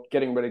the book,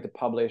 getting ready to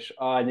publish.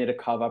 Oh, I need a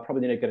cover. I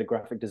probably need to get a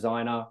graphic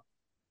designer.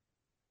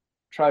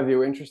 Trav,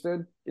 you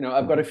interested?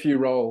 I've got a few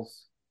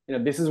roles.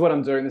 This is what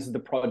I'm doing. This is the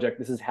project.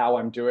 This is how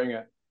I'm doing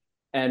it.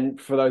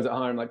 And for those at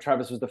home, like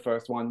Travis was the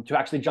first one to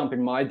actually jump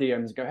in my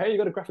DMs and go, hey, you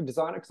got a graphic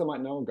designer? Because I might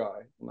know a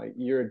guy. I'm like,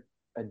 you're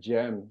a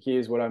gem.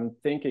 Here's what I'm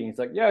thinking. He's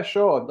like, yeah,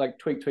 sure. Like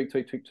tweak,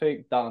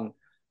 done.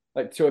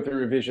 Like 2 or 3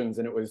 revisions,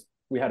 and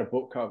we had a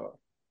book cover.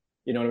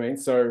 You know what I mean?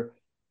 So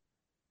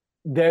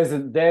there's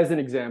an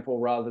example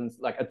rather than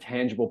like a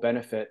tangible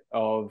benefit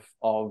of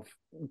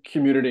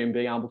community and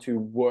being able to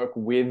work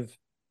with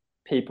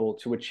people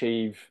to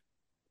achieve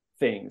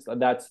things.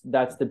 That's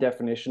the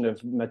definition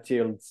of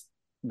Mathilde's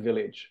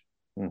village.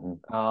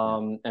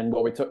 Mm-hmm. And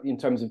what we took in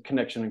terms of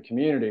connection and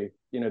community,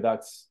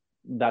 that's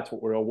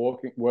what we're all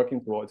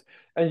working towards.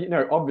 And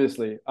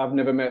obviously, I've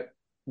never met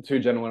 2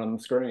 gentlemen on the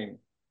screen.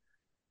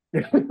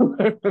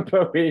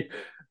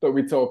 but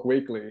we talk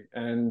weekly,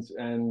 and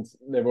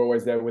they're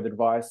always there with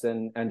advice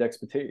and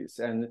expertise,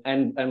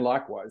 and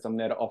likewise I'm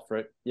there to offer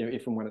it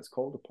if and when it's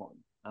called upon.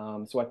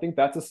 So I think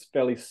that's a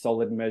fairly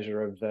solid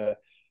measure of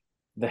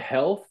the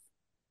health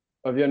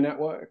of your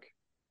network.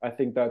 I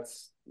think that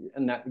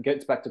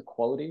gets back to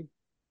quality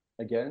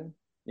again.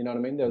 You know what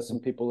I mean? There's some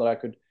people that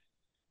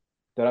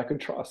I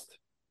could trust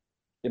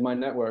in my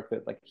network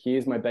that, like,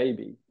 here's my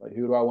baby, like,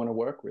 who do I want to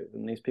work with?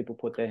 And these people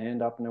put their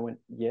hand up and I went,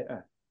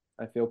 yeah,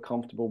 I feel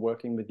comfortable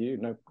working with you.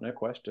 No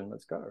question.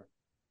 Let's go.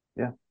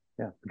 Yeah.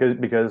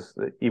 Because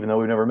even though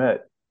we've never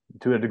met,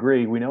 to a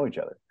degree, we know each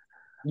other.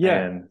 Yeah.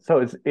 And so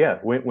it's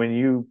when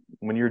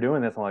you're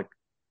doing this, I'm like,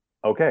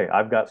 okay,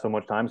 I've got so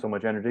much time, so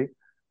much energy.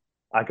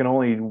 I can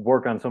only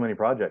work on so many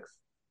projects.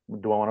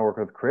 Do I want to work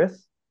with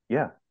Chris?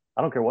 Yeah.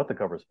 I don't care what the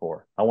cover's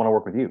for. I want to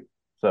work with you.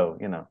 So,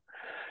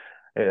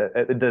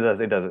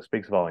 it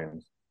speaks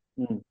volumes.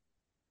 Mm.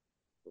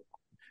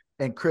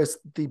 And Chris,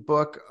 the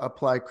book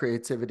Applied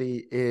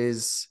Creativity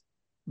is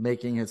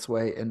making its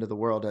way into the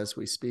world as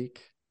we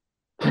speak.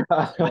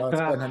 Well, it's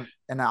been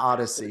an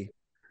odyssey.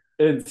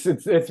 It's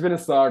been a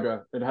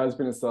saga. It has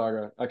been a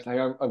saga. Actually,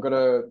 I've got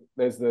a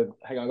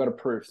hang on, I've got a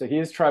proof. So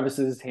here's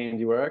Travis's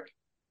handiwork.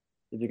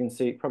 If you can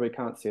see, probably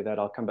can't see that.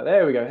 I'll come back.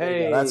 There we go. There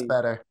you go. That's Hey,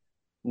 better.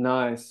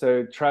 nice.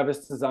 So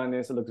Travis designed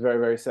this. It looks very,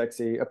 very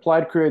sexy.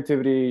 Applied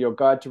Creativity, your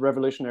guide to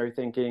revolutionary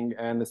thinking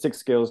and the 6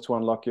 skills to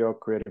unlock your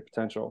creative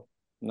potential.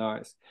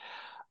 Nice.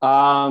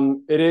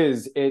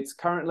 It's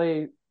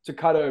currently, to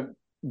cut a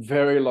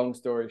very long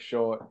story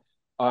short,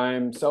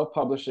 I'm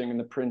self-publishing, and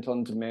the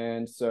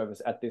print-on-demand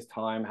service at this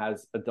time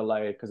has a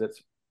delay because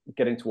it's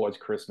getting towards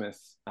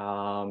Christmas,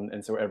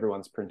 and so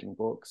everyone's printing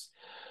books.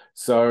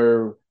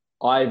 So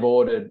I've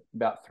ordered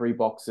about 3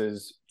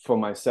 boxes for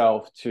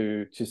myself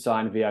to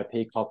sign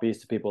VIP copies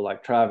to people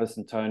like Travis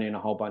and Tony and a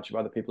whole bunch of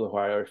other people who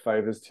I owe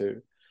favors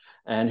to,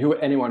 and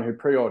anyone who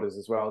pre-orders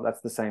as well.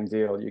 That's the same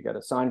deal. You get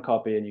a signed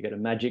copy and you get a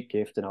magic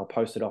gift, and I'll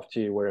post it off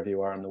to you wherever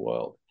you are in the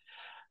world.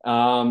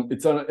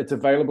 It's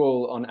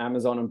available on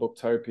Amazon and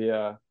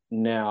Booktopia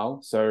now.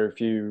 So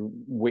if you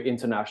were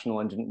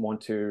international and didn't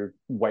want to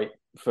wait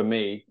for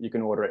me, you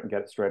can order it and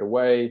get it straight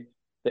away.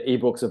 The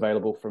ebook's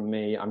available from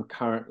me. I'm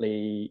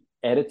currently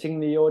editing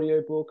the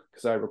audiobook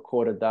because I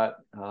recorded that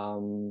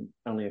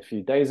only a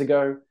few days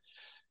ago.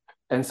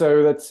 And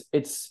so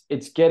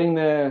it's getting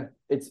there.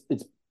 It's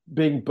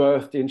being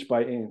birthed inch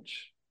by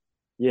inch.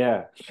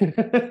 Yeah.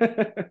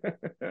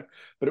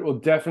 But it will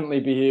definitely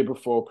be here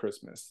before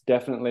Christmas.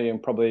 Definitely,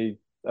 and probably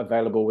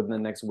available within the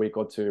next week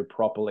or two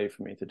properly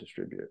for me to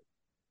distribute.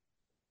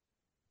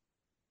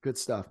 Good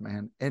stuff,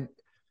 man. And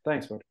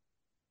thanks, bud.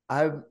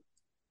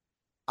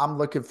 I'm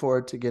looking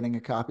forward to getting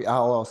a copy.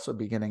 I'll also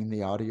be getting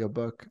the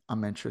audiobook.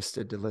 I'm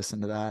interested to listen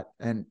to that.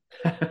 And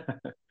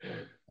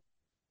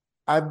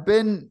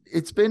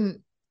it's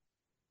been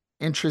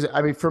interesting.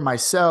 I mean, for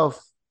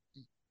myself,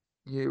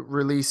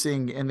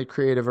 releasing in the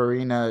creative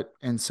arena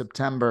in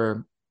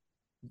September,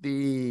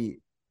 the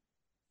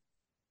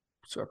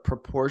sort of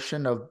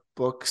proportion of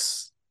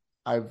books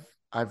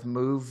I've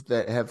moved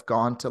that have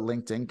gone to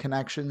LinkedIn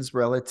connections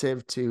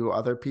relative to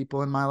other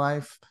people in my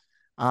life.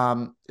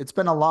 It's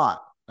been a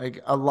lot. Like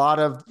a lot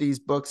of these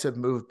books have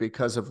moved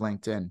because of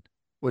LinkedIn,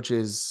 which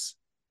is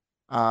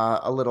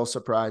a little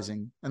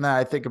surprising. And then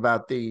I think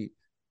about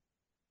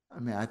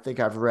I think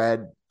I've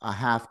read a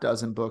half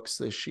dozen books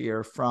this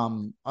year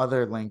from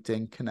other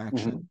LinkedIn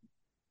connections.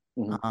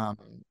 Mm-hmm.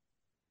 Mm-hmm.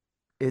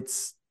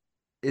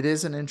 It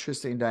is an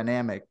interesting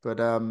dynamic, but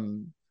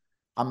I'm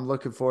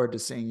looking forward to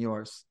seeing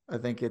yours. I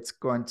think it's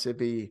going to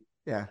be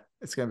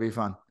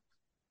fun.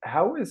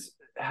 How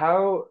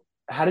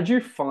did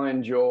you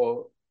find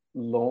your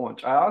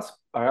launch? I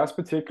asked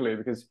particularly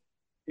because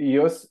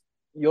yours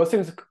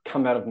seems to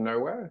come out of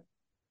nowhere.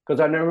 Because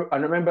I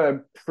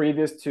remember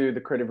previous to the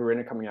Creative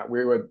Arena coming out,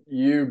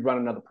 you run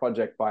another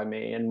project by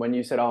me, and when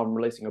you said, "Oh, I'm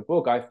releasing a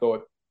book," I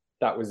thought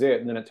that was it,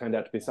 and then it turned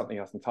out to be something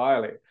else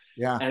entirely.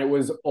 Yeah, and it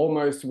was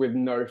almost with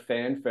no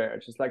fanfare.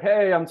 It's just like,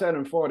 "Hey, I'm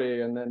turning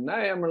 40," and then,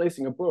 "Hey, I'm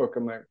releasing a book."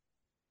 I'm like,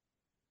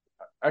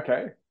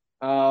 "Okay,"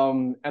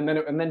 and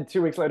then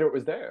 2 weeks later, it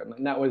was there,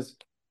 and that was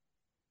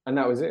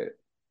it.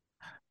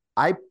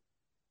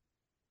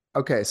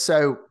 Okay,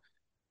 so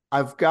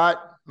I've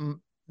got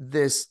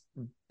this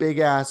big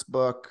ass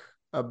book,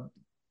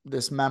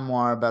 this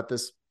memoir about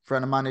this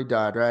friend of mine who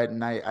died, right?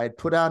 And I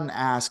put out an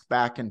ask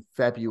back in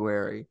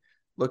February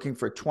looking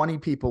for 20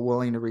 people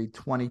willing to read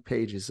 20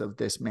 pages of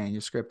this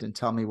manuscript and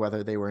tell me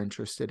whether they were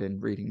interested in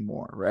reading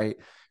more, right?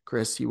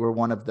 Chris, you were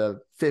one of the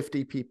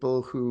 50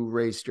 people who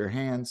raised your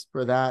hands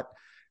for that.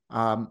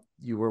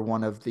 You were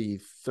one of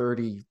the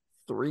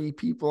 33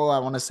 people, I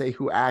want to say,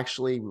 who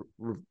actually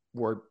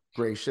were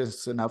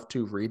gracious enough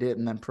to read it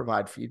and then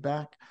provide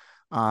feedback.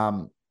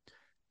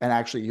 And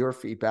actually your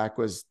feedback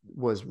was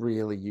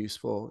really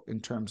useful in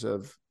terms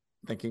of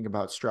thinking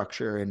about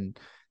structure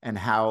and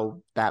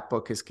how that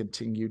book has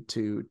continued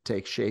to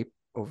take shape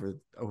over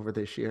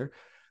this year.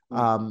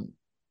 That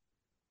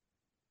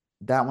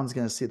one's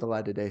going to see the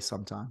light of day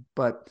sometime.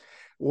 But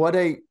what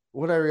I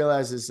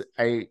realized is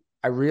I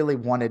really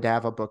wanted to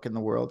have a book in the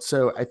world.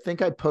 So I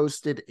think I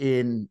posted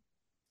in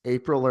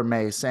April or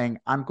May saying,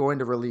 I'm going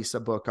to release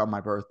a book on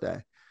my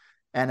birthday.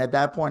 And at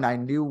that point, I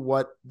knew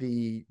what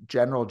the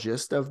general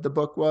gist of the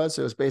book was.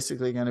 It was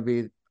basically going to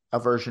be a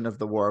version of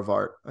the War of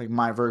Art, like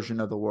my version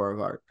of the War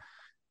of Art.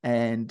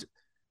 And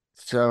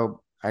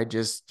so I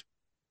just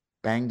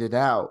banged it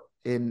out.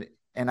 And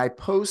I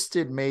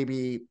posted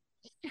maybe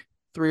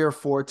 3 or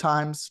 4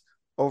 times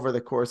over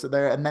the course of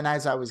there. And then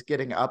as I was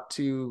getting up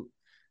to,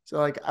 so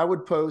like I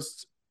would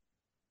post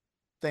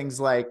things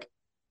like,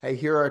 hey,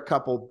 here are a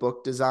couple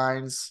book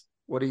designs.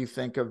 What do you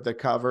think of the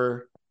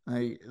cover?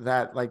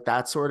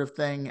 That sort of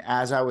thing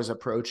as I was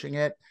approaching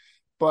it.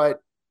 But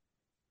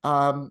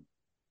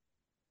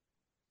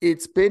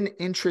it's been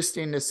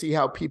interesting to see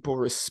how people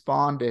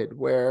responded,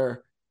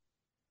 where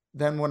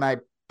then when I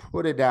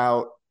put it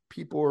out,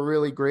 people were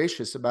really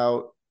gracious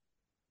about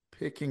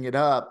picking it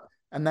up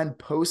and then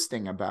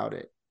posting about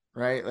it.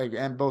 right? Like,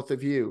 and both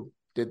of you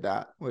did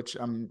that, which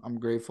I'm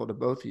grateful to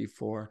both of you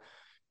for,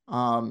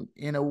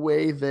 in a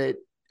way that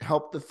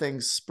helped the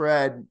thing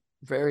spread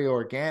very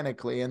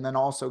organically, and then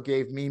also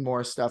gave me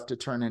more stuff to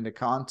turn into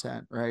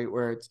content, right?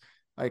 Where it's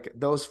like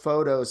those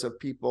photos of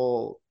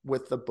people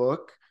with the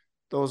book,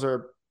 those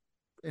are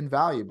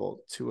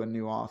invaluable to a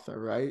new author,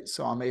 right?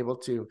 So I'm able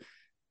to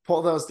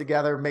pull those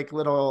together, make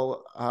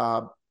little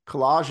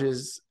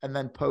collages, and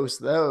then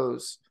post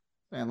those.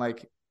 And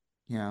like,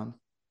 you know,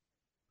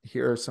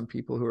 here are some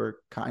people who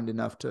are kind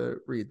enough to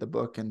read the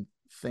book and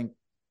think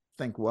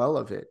well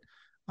of it.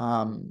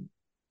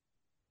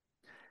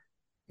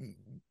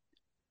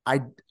 I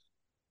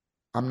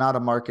I'm not a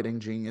marketing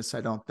genius,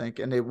 I don't think,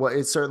 and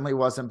it certainly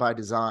wasn't by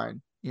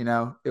design. You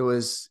know, it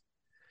was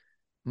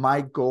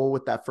my goal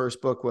with that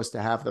first book was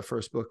to have the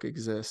first book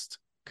exist,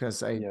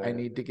 because I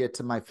need to get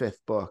to my fifth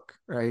book,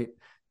 right?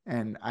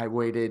 And I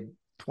waited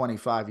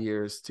 25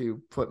 years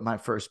to put my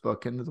first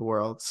book into the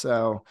world.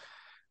 So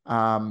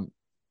um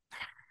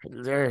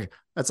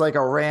that's like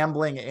a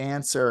rambling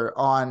answer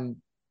on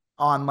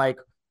like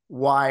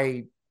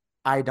why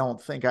I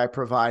don't think I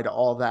provide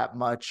all that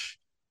much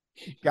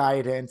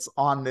guidance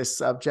on this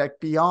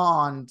subject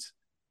beyond,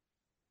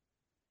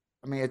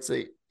 I mean, it's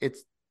I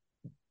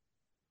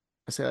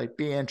say, like,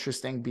 be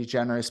interesting, be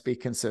generous, be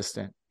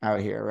consistent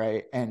out here,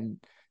 right? And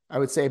I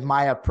would say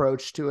my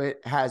approach to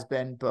it has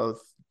been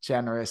both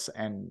generous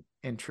and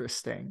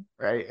interesting,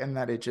 right? And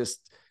that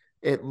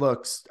it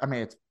looks, I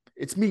mean,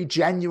 it's me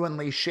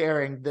genuinely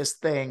sharing this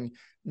thing,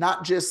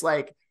 not just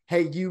like,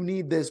 hey, you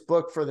need this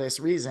book for this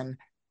reason.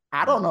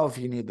 I don't know if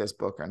you need this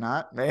book or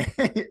not.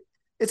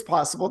 It's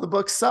possible the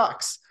book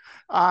sucks.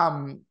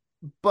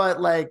 But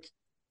like,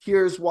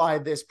 here's why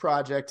this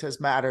project has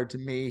mattered to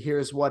me.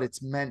 Here's what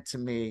it's meant to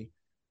me.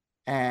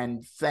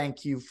 And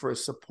thank you for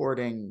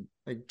supporting,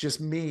 like, just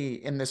me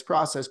in this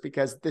process,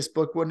 because this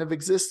book wouldn't have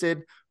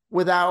existed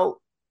without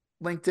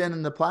LinkedIn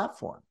and the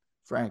platform,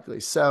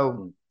 frankly.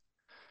 So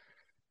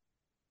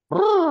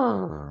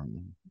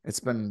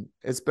it's been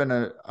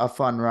a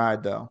fun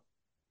ride though.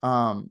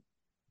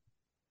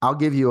 I'll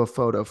give you a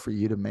photo for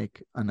you to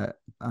make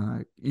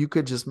you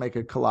could just make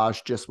a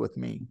collage just with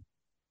me.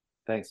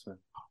 Thanks, man.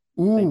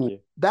 Ooh, thank you.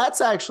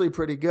 That's actually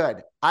pretty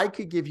good. I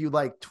could give you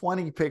like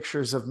 20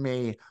 pictures of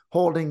me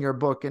holding your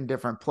book in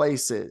different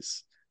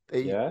places.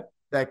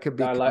 That could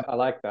be. I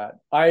like that.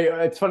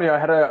 It's funny.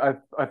 I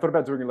thought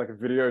about doing like a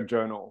video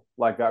journal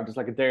like that, just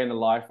like a day in the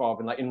life of,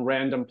 and like in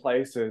random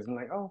places, and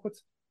like, oh,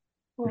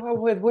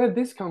 where'd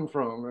this come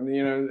from, and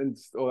and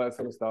all that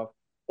sort of stuff.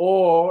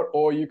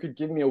 Or you could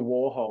give me a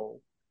Warhol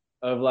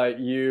of like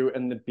you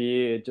and the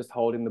beard just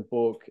holding the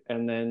book,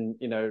 and then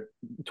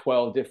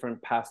 12 different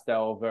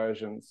pastel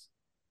versions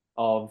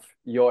of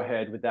your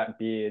head with that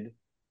beard.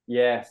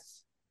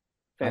 Yes,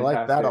 fantastic. I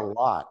like that a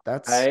lot.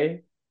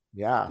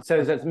 Yeah. It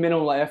says it's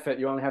minimal effort.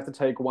 You only have to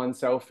take one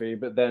selfie,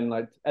 but then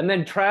and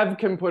then Trav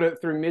can put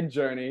it through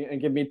Midjourney and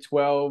give me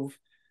 12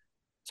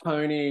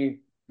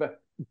 Tony.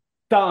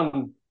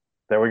 Done.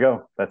 There we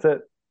go. That's it.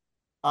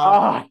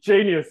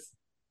 Genius.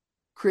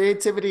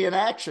 Creativity in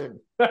action.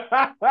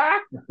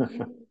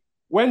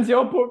 When's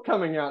your book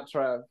coming out,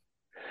 Trav?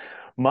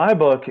 My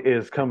book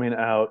is coming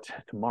out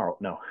tomorrow.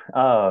 No,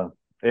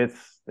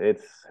 it's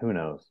who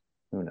knows?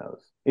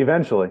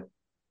 Eventually.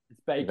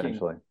 It's baking.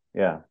 Eventually,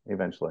 yeah.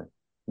 Eventually,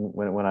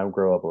 when I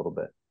grow up a little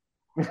bit.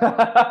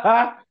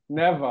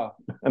 Never.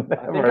 I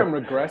think I'm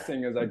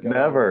regressing as I go.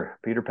 Never.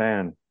 Peter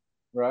Pan.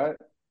 Right.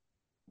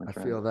 I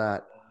feel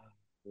that.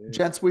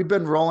 Gents, we've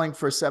been rolling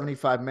for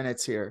 75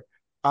 minutes here.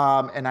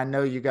 And I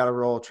know you got to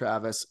roll,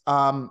 Travis.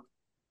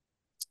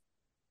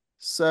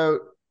 So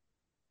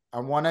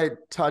I want to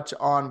touch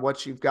on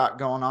what you've got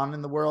going on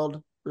in the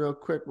world real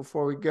quick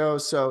before we go.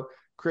 So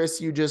Chris,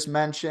 you just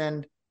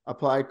mentioned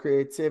Applied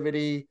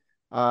Creativity,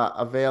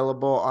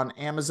 available on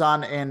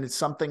Amazon, and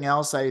something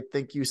else I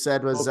think you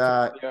said was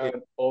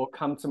or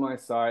come to my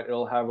site.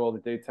 It'll have all the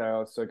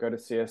details. So go to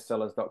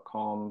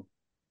cssellers.com,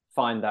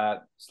 find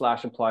that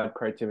 /applied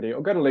creativity,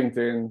 or go to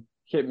LinkedIn,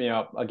 hit me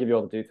up. I'll give you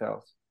all the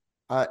details.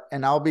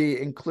 And I'll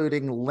be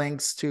including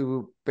links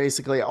to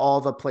basically all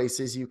the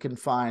places you can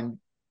find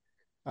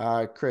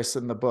Chris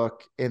in the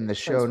book in the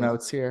show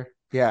notes here.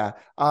 Yeah.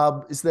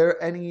 Is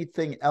there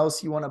anything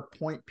else you want to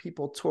point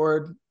people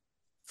toward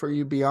for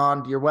you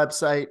beyond your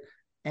website,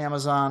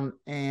 Amazon,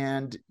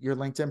 and your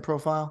LinkedIn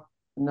profile?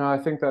 No, I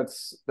think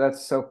that's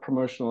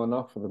self-promotional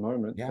enough for the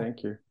moment. Yeah.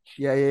 Thank you.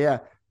 Yeah.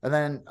 And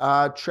then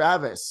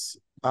Travis,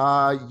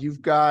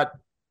 you've got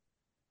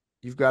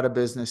a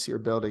business you're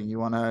building. You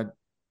want to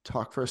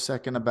talk for a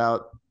second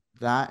about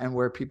that and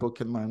where people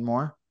can learn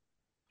more?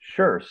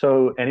 Sure.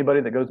 So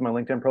anybody that goes to my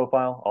LinkedIn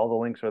profile, all the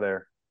links are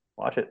there.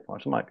 Watch the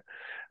mic.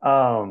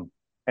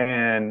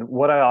 And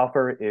what I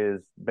offer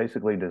is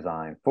basically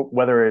design,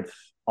 whether it's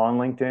on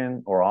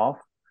LinkedIn or off.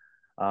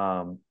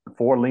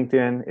 For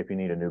LinkedIn, if you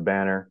need a new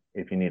banner,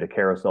 if you need a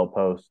carousel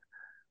post,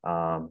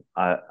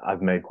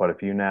 I've made quite a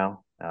few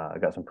now. I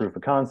got some proof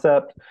of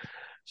concept,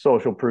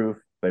 social proof,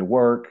 they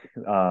work.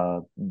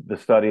 The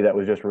study that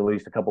was just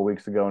released a couple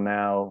weeks ago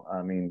now,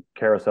 I mean,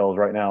 carousels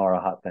right now are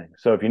a hot thing.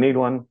 So if you need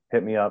one,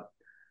 hit me up.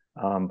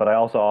 But I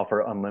also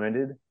offer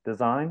unlimited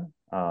design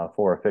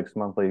for a fixed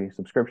monthly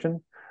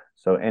subscription.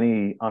 So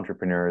any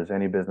entrepreneurs,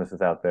 any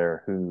businesses out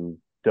there who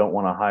don't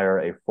want to hire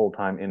a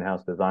full-time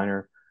in-house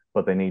designer,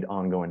 but they need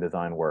ongoing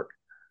design work,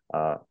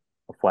 a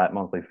flat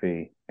monthly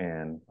fee,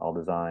 and I'll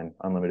design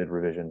unlimited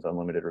revisions,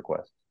 unlimited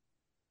requests.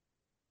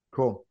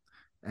 Cool.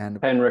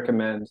 And Can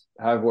recommend.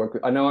 Have worked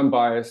with, I know I'm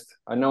biased.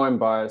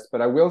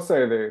 But I will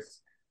say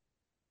this.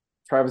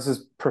 Travis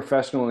is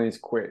professional and he's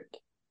quick.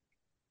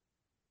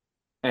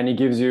 And he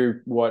gives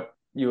you what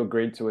you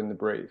agreed to in the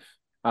brief.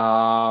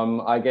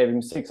 I gave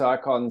him 6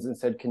 icons and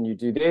said, can you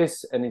do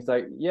this? And he's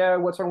like, yeah,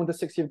 what's wrong with the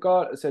 6 you've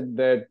got? I said,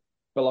 they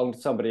belong to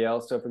somebody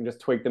else. So if we can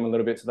just tweak them a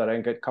little bit so that I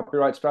don't get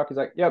copyright struck. He's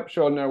like, yep,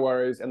 sure, no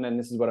worries. And then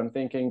this is what I'm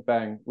thinking.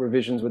 Bang,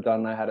 revisions were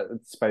done. I had it in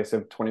the space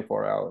of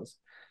 24 hours.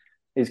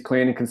 He's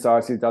clean and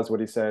concise. He does what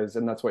he says.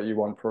 And that's what you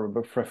want for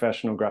a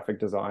professional graphic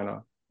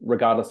designer,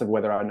 regardless of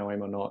whether I know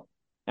him or not.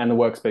 And the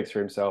work speaks for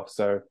himself.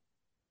 So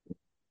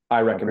I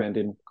recommend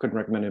him. Couldn't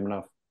recommend him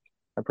enough.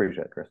 I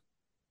appreciate it, Chris.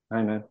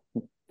 Hey, man.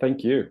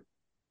 Thank you.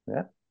 Yeah,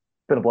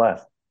 it's been a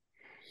blast.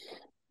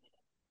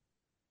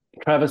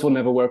 Travis will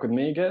never work with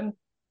me again.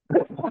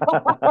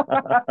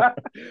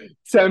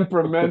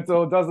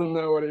 Temperamental, doesn't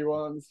know what he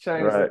wants.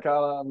 Change the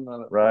color.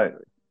 Right.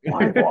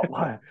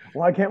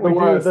 Why can't we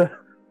do the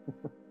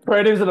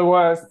creatives are the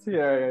worst?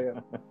 Yeah.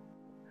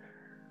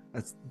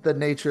 That's the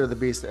nature of the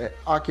beast.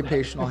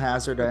 Occupational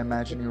hazard, I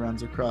imagine he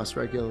runs across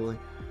regularly.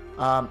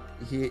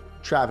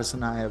 Travis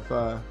and I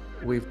have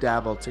we've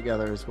dabbled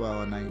together as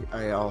well, and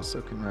I also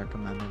can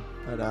recommend him.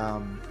 But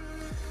all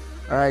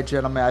right,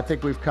 gentlemen, I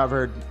think we've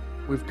covered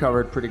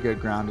pretty good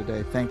ground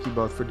today. Thank you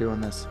both for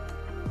doing this.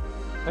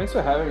 Thanks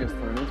for having us,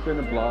 Tony. It's been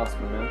a blast,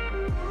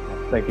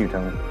 man. Thank you,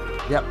 Tony.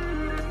 Yep.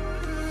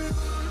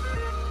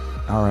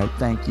 All right.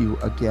 Thank you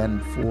again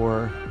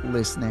for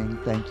listening.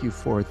 Thank you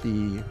for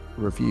the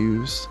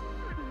reviews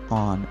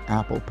on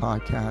Apple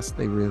Podcasts.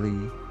 They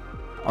really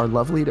are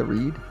lovely to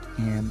read,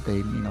 and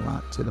they mean a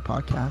lot to the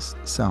podcast.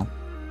 So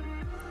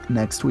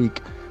next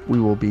week, we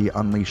will be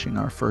unleashing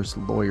our first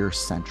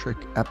lawyer-centric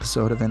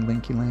episode of In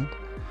Linky Land.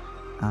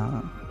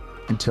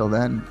 Until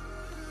then,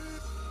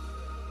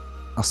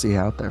 I'll see you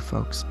out there,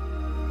 folks.